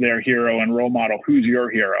as their hero and role model. Who's your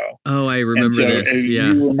hero? Oh, I remember this.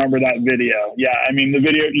 Yeah. You remember that video. Yeah. I mean, the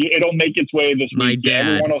video, it'll make its way this My week. dad,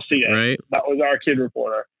 everyone will see it. Right? That was our kid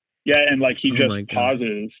reporter. Yeah. And like, he just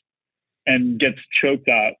pauses and gets choked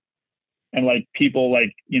up. And like people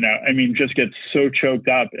just gets so choked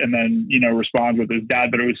up and then, responds with his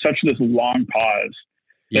dad. But it was such this long pause.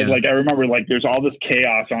 Yeah. Like I remember like there's all this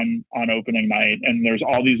chaos on opening night and there's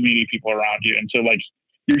all these media people around you. And so like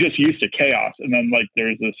you're just used to chaos. And then like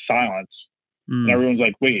there's this silence. And everyone's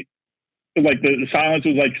like, wait. Like the silence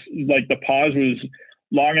was like the pause was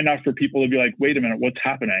long enough for people to be like, wait a minute, what's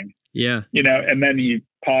happening? Yeah. And then he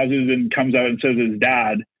pauses and comes out and says his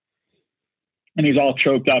dad. And he's all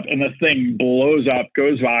choked up and the thing blows up,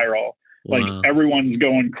 goes viral. Wow. Like everyone's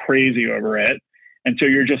going crazy over it. And so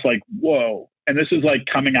you're just like, whoa. And this is like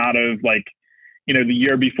coming out of like, the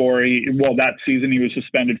year before that season, he was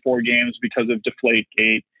suspended 4 games because of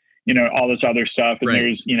Deflategate, all this other stuff. And right.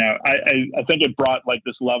 There's, I think it brought like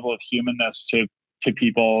this level of humanness to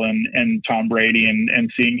people and Tom Brady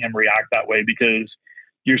and seeing him react that way because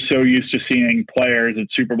you're so used to seeing players at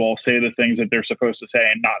Super Bowl say the things that they're supposed to say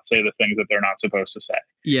and not say the things that they're not supposed to say.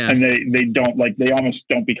 Yeah. And they almost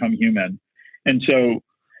don't become human. And so,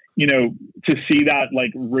 to see that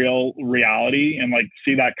like real reality and like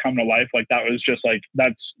see that come to life, like that was just like,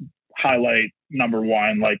 that's highlight number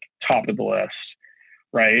 1, like top of the list.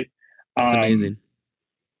 Right. That's amazing.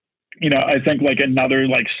 I think like another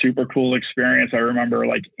like super cool experience. I remember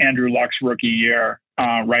like Andrew Luck's rookie year,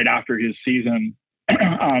 right after his season,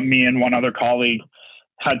 me and one other colleague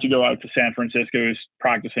had to go out to San Francisco. He was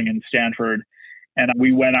practicing in Stanford. And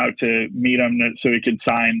we went out to meet him so he could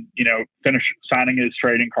sign, finish signing his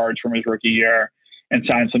trading cards from his rookie year and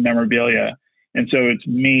sign some memorabilia. And so it's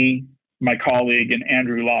me, my colleague, and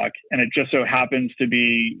Andrew Luck. And it just so happens to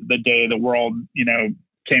be the day the world,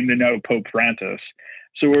 came to know Pope Francis.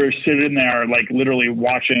 So we're sitting there, like literally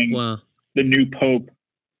watching the new Pope,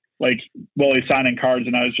 like while he's signing cards.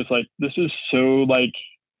 And I was just like, this is so like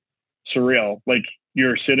surreal. Like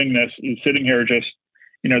you're sitting here just,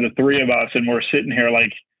 the 3 of us, and we're sitting here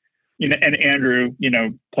like, and Andrew,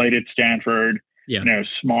 played at Stanford,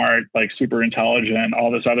 smart, like super intelligent,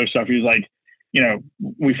 all this other stuff. He was like,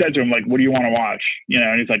 we said to him, like, what do you want to watch?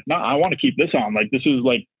 And he's like, no, I want to keep this on. Like, this is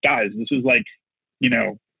like, guys, this is like,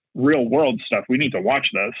 real world stuff. We need to watch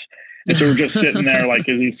this. And so we're just sitting there, like,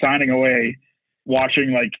 as he's signing away,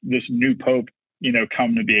 watching like this new Pope,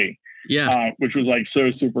 come to be, which was like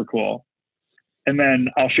so super cool. And then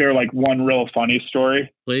I'll share like one real funny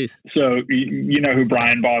story. Please. So you know who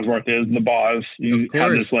Brian Bosworth is, the Boz. He had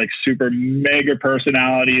this like super mega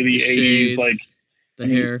personality of the 80s, like the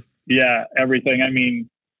hair. Yeah, everything. I mean,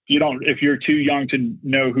 if you're too young to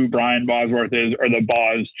know who Brian Bosworth is or the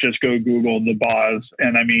Boz, just go Google the Boz.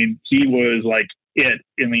 And I mean, he was like it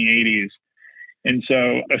in the 80s. And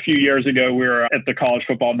so a few years ago, we were at the College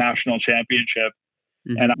Football National Championship.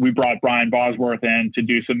 Mm-hmm. And we brought Brian Bosworth in to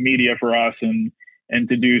do some media for us and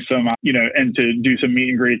to do some, and to do some meet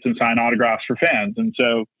and greets and sign autographs for fans. And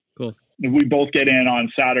so cool. We both get in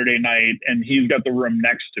on Saturday night and he's got the room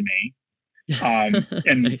next to me.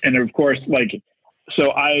 Nice. And of course, like,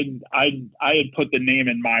 so I had put the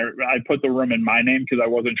room in my name because I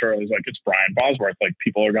wasn't sure. I was like, it's Brian Bosworth. Like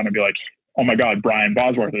people are going to be like, oh my God, Brian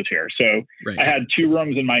Bosworth is here. So right. I had 2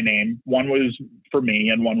 rooms in my name. One was for me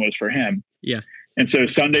and one was for him. Yeah. And so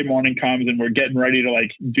Sunday morning comes and we're getting ready to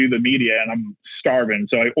like do the media and I'm starving.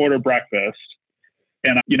 So I order breakfast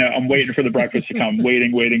And, I'm waiting for the breakfast to come,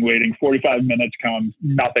 waiting. 45 minutes comes,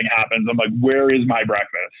 nothing happens. I'm like, where is my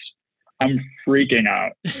breakfast? I'm freaking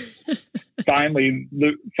out. Finally,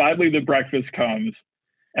 the breakfast comes,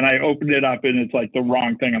 and I opened it up, and it's like the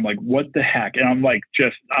wrong thing. I'm like, what the heck? And I'm like,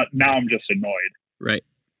 now I'm just annoyed. Right.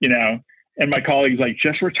 And my colleague's like,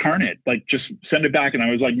 just return it. Like, just send it back. And I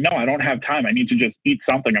was like, no, I don't have time. I need to just eat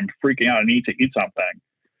something. I'm freaking out. I need to eat something.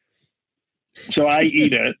 So I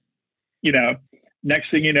eat it,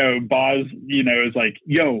 next thing you know, Boz, is like,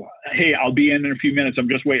 yo, hey, I'll be in a few minutes. I'm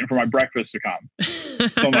just waiting for my breakfast to come.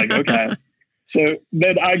 So I'm like, okay. So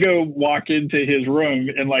then I go walk into his room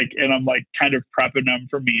and I'm like kind of prepping him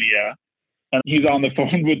for media. And he's on the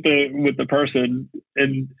phone with the person,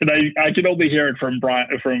 and I can only hear it from Brian,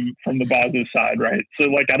 from the Boz's side, right? So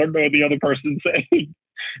like I don't know what the other person's saying,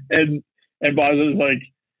 and Boz is like,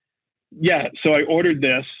 yeah. So I ordered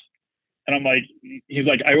this, and I'm like, he's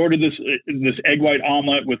like, I ordered this egg white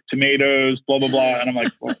omelet with tomatoes, blah blah blah, and I'm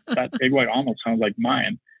like, well, that egg white omelet sounds like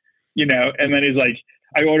mine, And then he's like,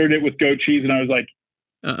 I ordered it with goat cheese, and I was like,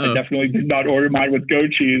 I definitely did not order mine with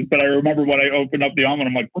goat cheese, but I remember when I opened up the omelet,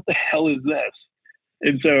 I'm like, what the hell is this?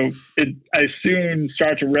 And so I soon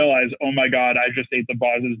start to realize, oh my God, I just ate the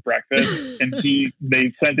Boz's breakfast, and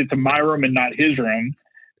they sent it to my room and not his room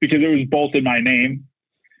because it was both in my name.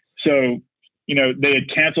 So, they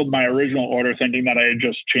had canceled my original order thinking that I had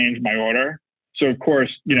just changed my order. So of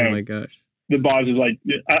course, oh my gosh, the Boz is like,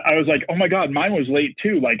 I was like, oh my God, mine was late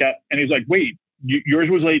too. And he's like, wait, yours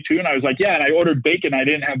was late too? And I was like, yeah. And I ordered bacon. I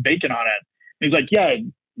didn't have bacon on it. And he's like, yeah,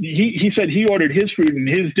 he said he ordered his food and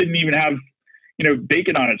his didn't even have,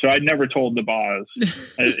 bacon on it. So I never told the Boz.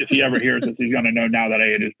 If he ever hears this, he's going to know now that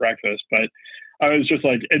I ate his breakfast. But I was just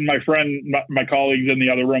like, and my colleagues in the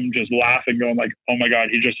other room just laughing, going like, oh my God,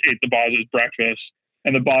 he just ate the Boz's breakfast.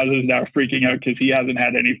 And the Boz is now freaking out because he hasn't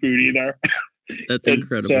had any food either. That's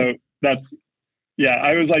incredible. So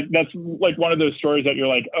I was like, that's like one of those stories that you're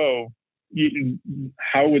like, oh,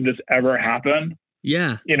 how would this ever happen?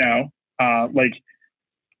 Yeah. Like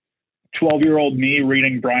 12-year-old me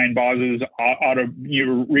reading Brian Boz's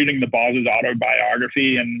reading the Boz's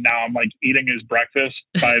autobiography, and now I'm like eating his breakfast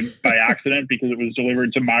by accident because it was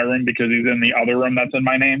delivered to my room because he's in the other room that's in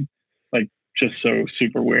my name. Like, just so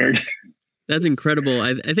super weird. That's incredible.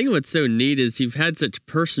 I think what's so neat is you've had such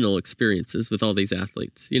personal experiences with all these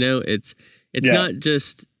athletes. It's not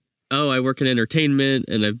just, oh, I work in entertainment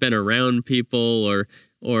and I've been around people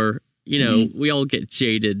or we all get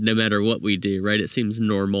jaded no matter what we do, right? It seems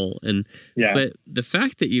normal. But the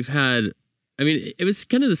fact that you've had, it was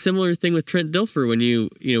kind of the similar thing with Trent Dilfer when you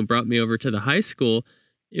brought me over to the high school.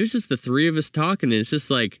 It was just the three of us talking, and it's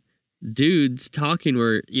just like dudes talking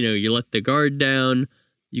where, you let the guard down,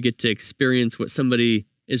 you get to experience what somebody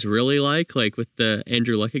is really like with the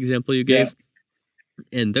Andrew Luck example you gave.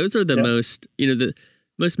 Yeah. And those are the most, the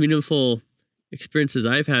most meaningful experiences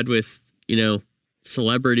I've had with,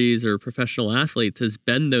 celebrities or professional athletes has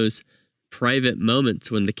been those private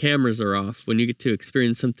moments when the cameras are off, when you get to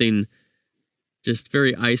experience something just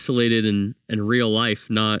very isolated and real life,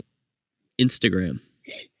 not Instagram.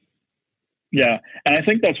 Yeah. And I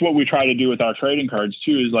think that's what we try to do with our trading cards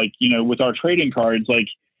too, is with our trading cards,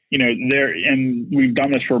 and we've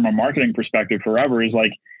done this from a marketing perspective forever, is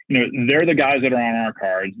they're the guys that are on our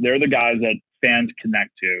cards. They're the guys that fans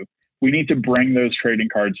connect to. We need to bring those trading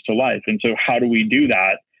cards to life. And so how do we do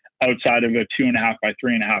that outside of a 2.5 by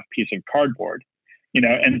 3.5 piece of cardboard?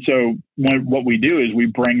 And so what we do is we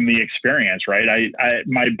bring the experience, right?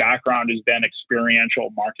 My background has been experiential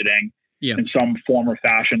marketing in some form or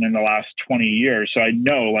fashion in the last 20 years. So I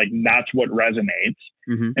know that's what resonates.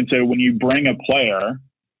 Mm-hmm. And so when you bring a player,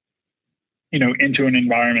 into an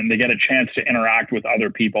environment, they get a chance to interact with other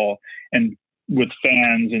people and with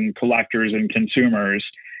fans and collectors and consumers,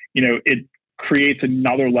 it creates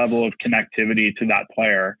another level of connectivity to that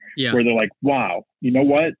player where they're like, wow, you know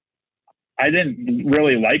what? I didn't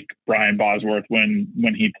really like Brian Bosworth when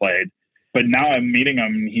he played, but now I'm meeting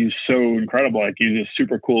him and he's so incredible. He's a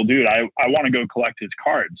super cool dude. I want to go collect his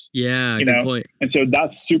cards. Yeah. Good point. And so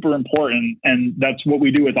that's super important. And that's what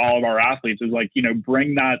we do with all of our athletes is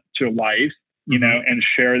bring that to life, and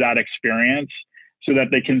share that experience so that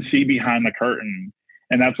they can see behind the curtain.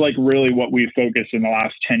 And that's really what we focused in the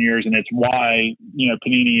last 10 years. And it's why,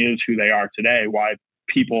 Panini is who they are today, why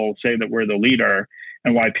people say that we're the leader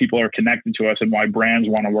and why people are connected to us and why brands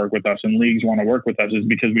want to work with us and leagues want to work with us is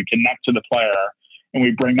because we connect to the player and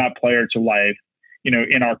we bring that player to life,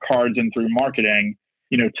 in our cards and through marketing,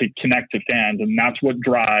 to connect to fans. And that's what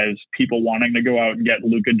drives people wanting to go out and get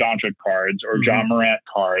Luka Doncic cards or John Morant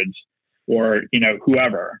cards or,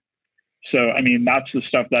 whoever. So, I mean, that's the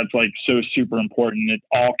stuff that's like so super important. It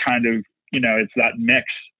all kind of, it's that mix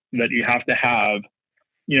that you have to have,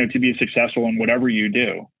 to be successful in whatever you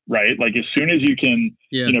do, right? Like as soon as you can,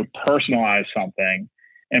 personalize something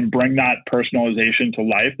and bring that personalization to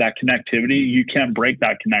life, that connectivity, you can't break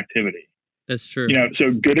that connectivity. That's true.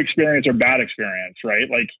 So good experience or bad experience, right?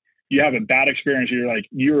 Like you have a bad experience, you're like,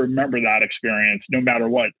 you remember that experience no matter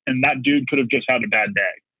what. And that dude could have just had a bad day.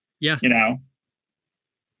 Yeah.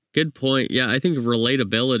 Good point. Yeah. I think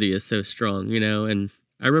relatability is so strong, and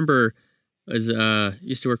I remember used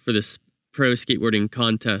to work for this pro skateboarding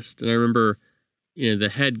contest. And I remember, the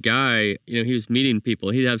head guy, he was meeting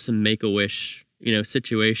people. He'd have some Make-A-Wish,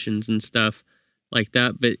 situations and stuff like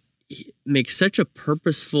that. But he makes such a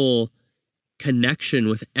purposeful connection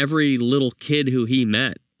with every little kid who he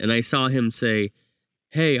met. And I saw him say,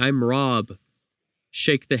 "Hey, I'm Rob."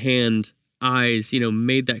 Shake the hand, eyes,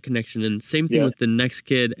 made that connection. And same thing with the next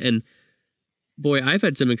kid. And boy, I've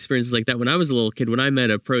had some experiences like that when I was a little kid, when I met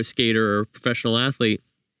a pro skater or professional athlete.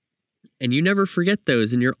 And you never forget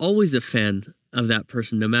those. And you're always a fan of that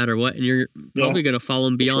person, no matter what. And you're probably going to follow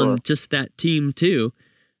them beyond just that team too,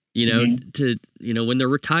 to, when they're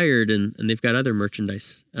retired and they've got other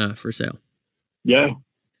merchandise for sale. Yeah.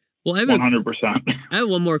 Well, I have 100%. I have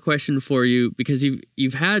one more question for you, because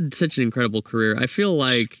you've had such an incredible career. I feel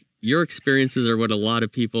like your experiences are what a lot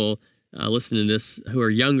of people listening to this who are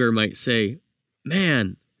younger might say,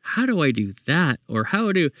 "Man, how do I do that?" Or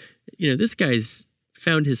how do, this guy's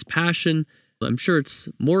found his passion. I'm sure it's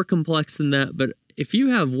more complex than that, but if you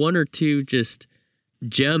have one or two just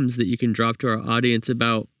gems that you can drop to our audience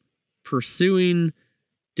about pursuing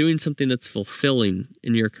doing something that's fulfilling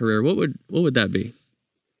in your career, what would that be?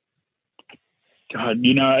 God,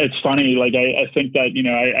 it's funny. Like, I think that,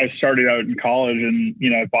 I started out in college and,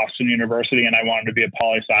 at Boston University, and I wanted to be a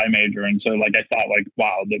poli-sci major. And so like, I thought like,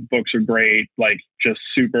 wow, the books are great. Like just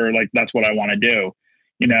super, like, that's what I want to do,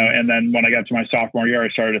 and then when I got to my sophomore year, I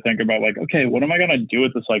started to think about like, okay, what am I going to do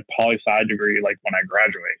with this like poli-sci degree? Like when I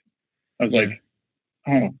graduate, I was like,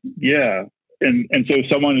 oh yeah. And so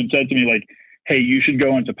someone had said to me like, "Hey, you should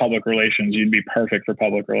go into public relations. You'd be perfect for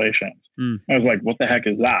public relations." I was like, what the heck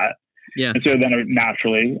is that? Yeah. And so then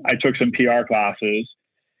naturally I took some PR classes,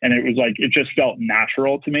 and it was like, it just felt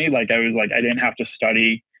natural to me. Like I was like, I didn't have to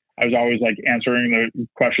study. I was always like answering the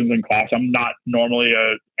questions in class. I'm not normally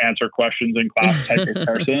a answer questions in class type of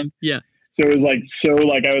person. Yeah. So it was like,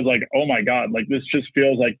 I was like, oh my God, like this just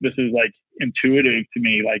feels like this is like intuitive to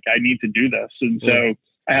me. Like I need to do this. And so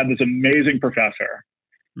I had this amazing professor.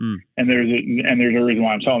 And there's a reason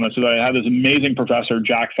why I'm telling this. So I had this amazing professor,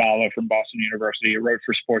 Jack Fowler from Boston University, who wrote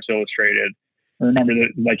for Sports Illustrated. I remember that,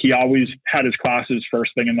 like, he always had his classes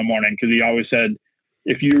first thing in the morning, because he always said,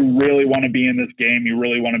 if you really want to be in this game, you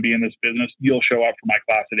really want to be in this business, you'll show up for my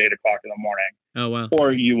class at 8:00 in the morning. Oh, wow.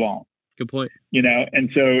 Or you won't. Good point. And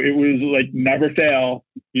so it was like, never fail.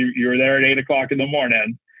 You're there at 8:00 in the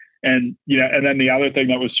morning. And, and then the other thing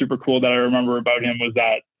that was super cool that I remember about him was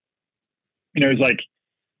that, it's like,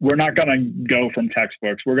 we're not going to go from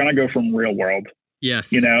textbooks. We're going to go from real world.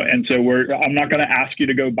 Yes. And so I'm not going to ask you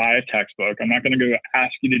to go buy a textbook. I'm not going to go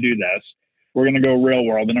ask you to do this. We're going to go real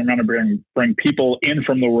world, and I'm going to bring people in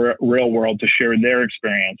from the real world to share their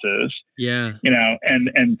experiences. Yeah.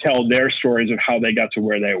 And tell their stories of how they got to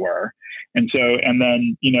where they were. And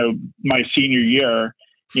then, my senior year,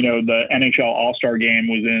 the NHL All-Star game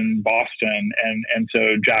was in Boston. And so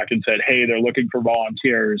Jack had said, "Hey, they're looking for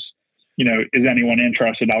volunteers. Is anyone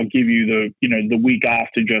interested? I'll give you the week off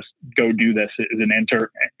to just go do this as an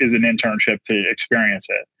internship to experience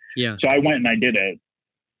it." Yeah. So I went and I did it.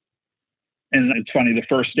 And it's funny, the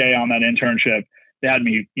first day on that internship, they had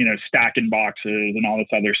me, stacking boxes and all this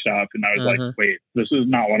other stuff. And I was like, wait, this is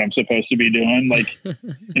not what I'm supposed to be doing. Like,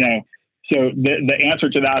 so the answer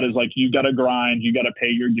to that is like, you got to grind, you got to pay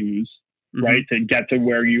your dues, right? To get to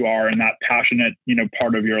where you are in that passionate,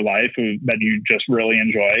 part of your life that you just really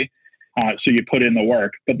enjoy. So you put in the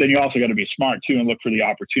work, but then you also got to be smart too and look for the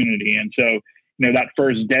opportunity. And so, that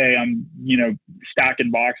first day I'm,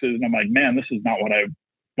 stacking boxes, and I'm like, man, this is not what I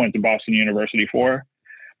went to Boston University for,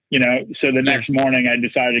 So the next morning I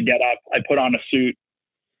decided to get up, I put on a suit,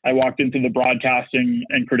 I walked into the broadcasting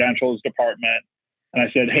and credentials department, and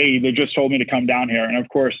I said, "Hey, they just told me to come down here." And of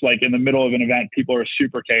course, like in the middle of an event, people are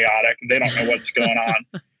super chaotic. They don't know what's going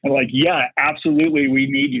on. I'm like, "Yeah, absolutely. We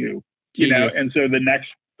need you." Genius. And so the next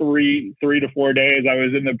 3 to 4 days, I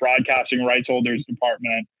was in the broadcasting rights holders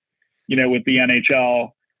department, with the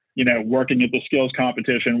NHL, working at the skills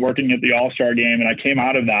competition, working at the All-Star game. And I came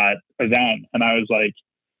out of that event and I was like,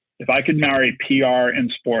 if I could marry PR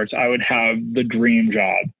and sports, I would have the dream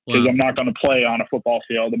job, because I'm not going to play on a football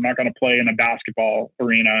field. I'm not going to play in a basketball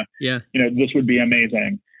arena. Yeah. This would be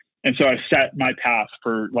amazing. And so I set my path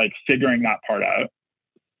for like figuring that part out.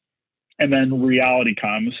 And then reality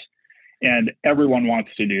comes and everyone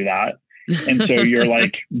wants to do that. And so you're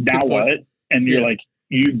like, now what? And you're like,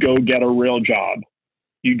 you go get a real job.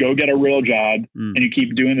 You go get a real job and you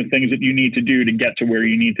keep doing the things that you need to do to get to where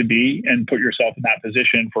you need to be and put yourself in that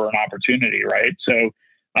position for an opportunity. Right. So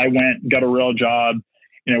I went, got a real job,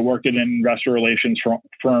 worked at an investor relations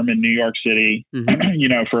firm in New York City,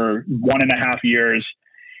 for 1.5 years,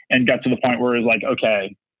 and got to the point where it was like,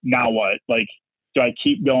 okay, now what? Like, do I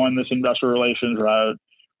keep going this investor relations route,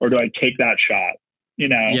 or do I take that shot?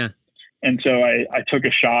 Yeah. And so I took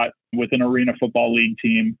a shot with an arena football league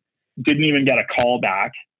team. Didn't even get a call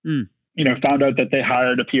back. Found out that they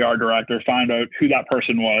hired a PR director, found out who that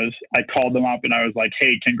person was. I called them up and I was like,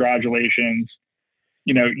 hey, congratulations.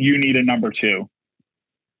 You need a number two.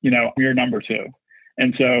 You're number two.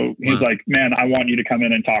 And so he's like, man, I want you to come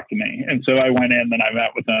in and talk to me. And so I went in and I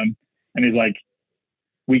met with him, and he's like,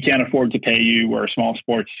 we can't afford to pay you. We're a small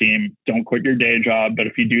sports team. Don't quit your day job. But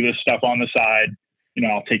if you do this stuff on the side,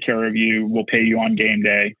 I'll take care of you. We'll pay you on game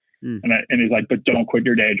day. And he's like, but don't quit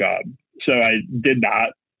your day job. So I did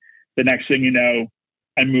that. The next thing you know,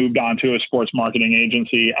 I moved on to a sports marketing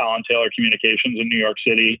agency, Allen Taylor Communications in New York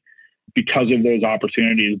City, because of those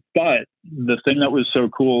opportunities. But the thing that was so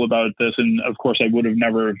cool about this, and of course I would have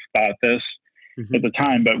never thought this at the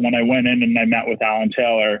time, but when I went in and I met with Allen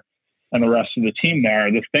Taylor and the rest of the team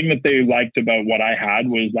there, the thing that they liked about what I had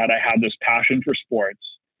was that I had this passion for sports,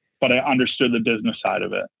 but I understood the business side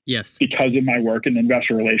of it. Yes. Because of my work in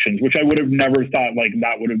investor relations, which I would have never thought like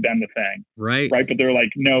that would have been the thing. Right. Right. But they're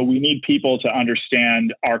like, no, we need people to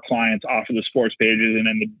understand our clients off of the sports pages and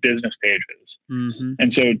in the business pages.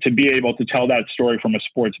 And so to be able to tell that story from a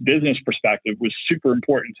sports business perspective was super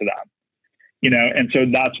important to them. And so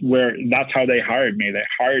that's how they hired me. They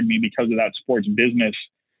hired me because of that sports business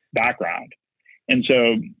background. And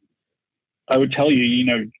so I would tell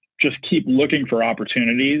you, just keep looking for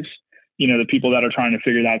opportunities. The people that are trying to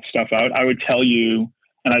figure that stuff out, I would tell you,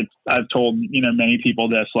 and I've told, many people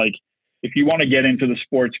this, like, if you want to get into the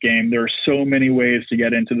sports game, there are so many ways to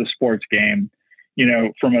get into the sports game,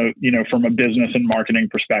 from a business and marketing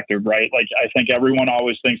perspective, right? Like, I think everyone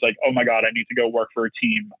always thinks like, oh my God, I need to go work for a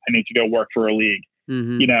team. I need to go work for a league.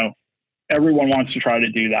 Everyone wants to try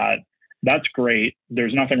to do that. That's great.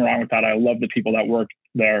 There's nothing wrong with that. I love the people that work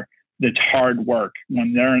there. It's hard work.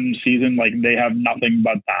 When they're in season, like, they have nothing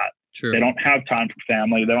but that. True. They don't have time for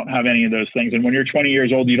family. They don't have any of those things. And when you're 20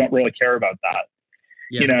 years old, you don't really care about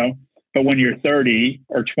that, but when you're 30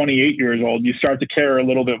 or 28 years old, you start to care a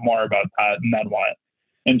little bit more about that. And then what?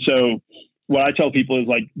 And so what I tell people is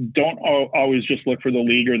like, don't always just look for the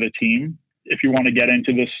league or the team. If you want to get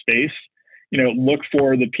into this space, look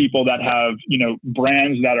for the people that have,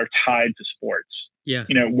 brands that are tied to sports. Yeah.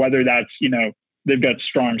 Whether that's, they've got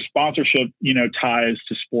strong sponsorship, ties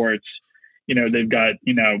to sports. They've got,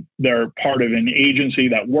 they're part of an agency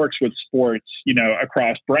that works with sports,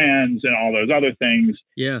 across brands and all those other things.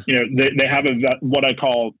 Yeah. They have what I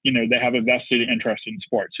call, they have a vested interest in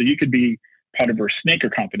sports. So you could be part of a sneaker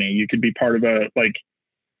company. You could be part of a, like,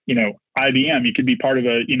 IBM. You could be part of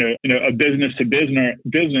a, a business to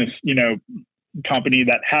business, company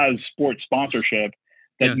that has sports sponsorship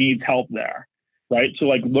that needs help there. Right. So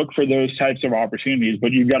like, look for those types of opportunities,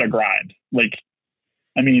 but you've got to grind. Like,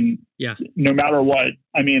 I mean, no matter what,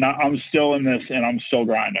 I mean, I'm still in this and I'm still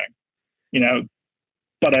grinding,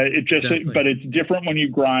 but but it's different when you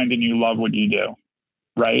grind and you love what you do.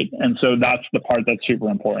 Right. And so that's the part that's super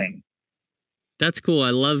important. That's cool. I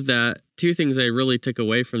love that. Two things I really took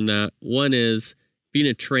away from that. One is being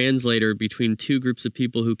a translator between two groups of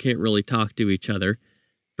people who can't really talk to each other.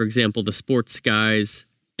 For example, the sports guys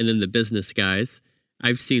and then the business guys.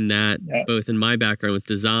 I've seen that both in my background with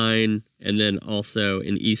design and then also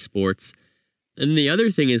in esports. And the other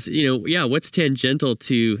thing is, what's tangential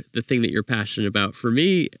to the thing that you're passionate about? For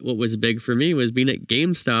me, what was big for me was being at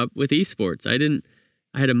GameStop with esports.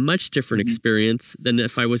 I had a much different experience than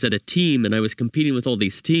if I was at a team and I was competing with all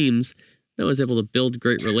these teams. I was able to build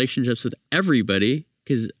great relationships with everybody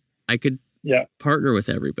because I could partner with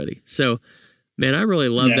everybody. So, man, I really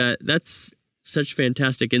love that. That's such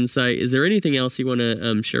fantastic insight. Is there anything else you want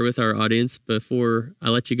to share with our audience before I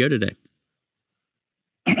let you go today?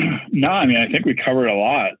 No, I mean, I think we covered a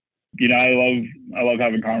lot. I love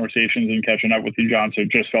having conversations and catching up with you, John. So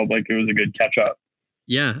it just felt like it was a good catch up.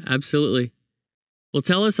 Yeah, absolutely. Well,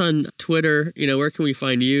 tell us on Twitter, where can we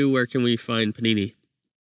find you? Where can we find Panini?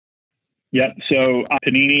 Yep. So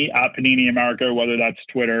Panini, at Panini America, whether that's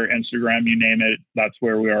Twitter, Instagram, you name it, that's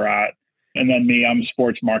where we are at. And then me, I'm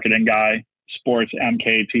sports marketing guy, sports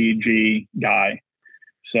MKTG guy.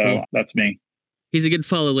 So cool. That's me. He's a good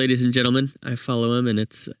follow, ladies and gentlemen. I follow him, and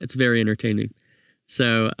it's very entertaining.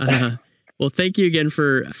 So, well, thank you again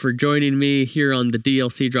for joining me here on the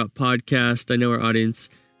DLC Drop podcast. I know our audience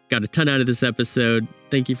got a ton out of this episode.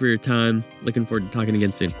 Thank you for your time. Looking forward to talking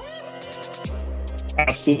again soon.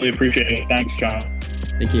 Absolutely appreciate it. Thanks, John.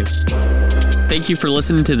 Thank you. Thank you for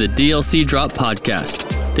listening to the DLC Drop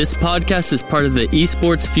podcast. This podcast is part of the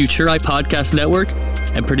Esports Future Podcast Network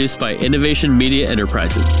and produced by Innovation Media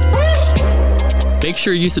Enterprises. Make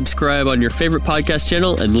sure you subscribe on your favorite podcast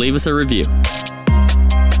channel and leave us a review.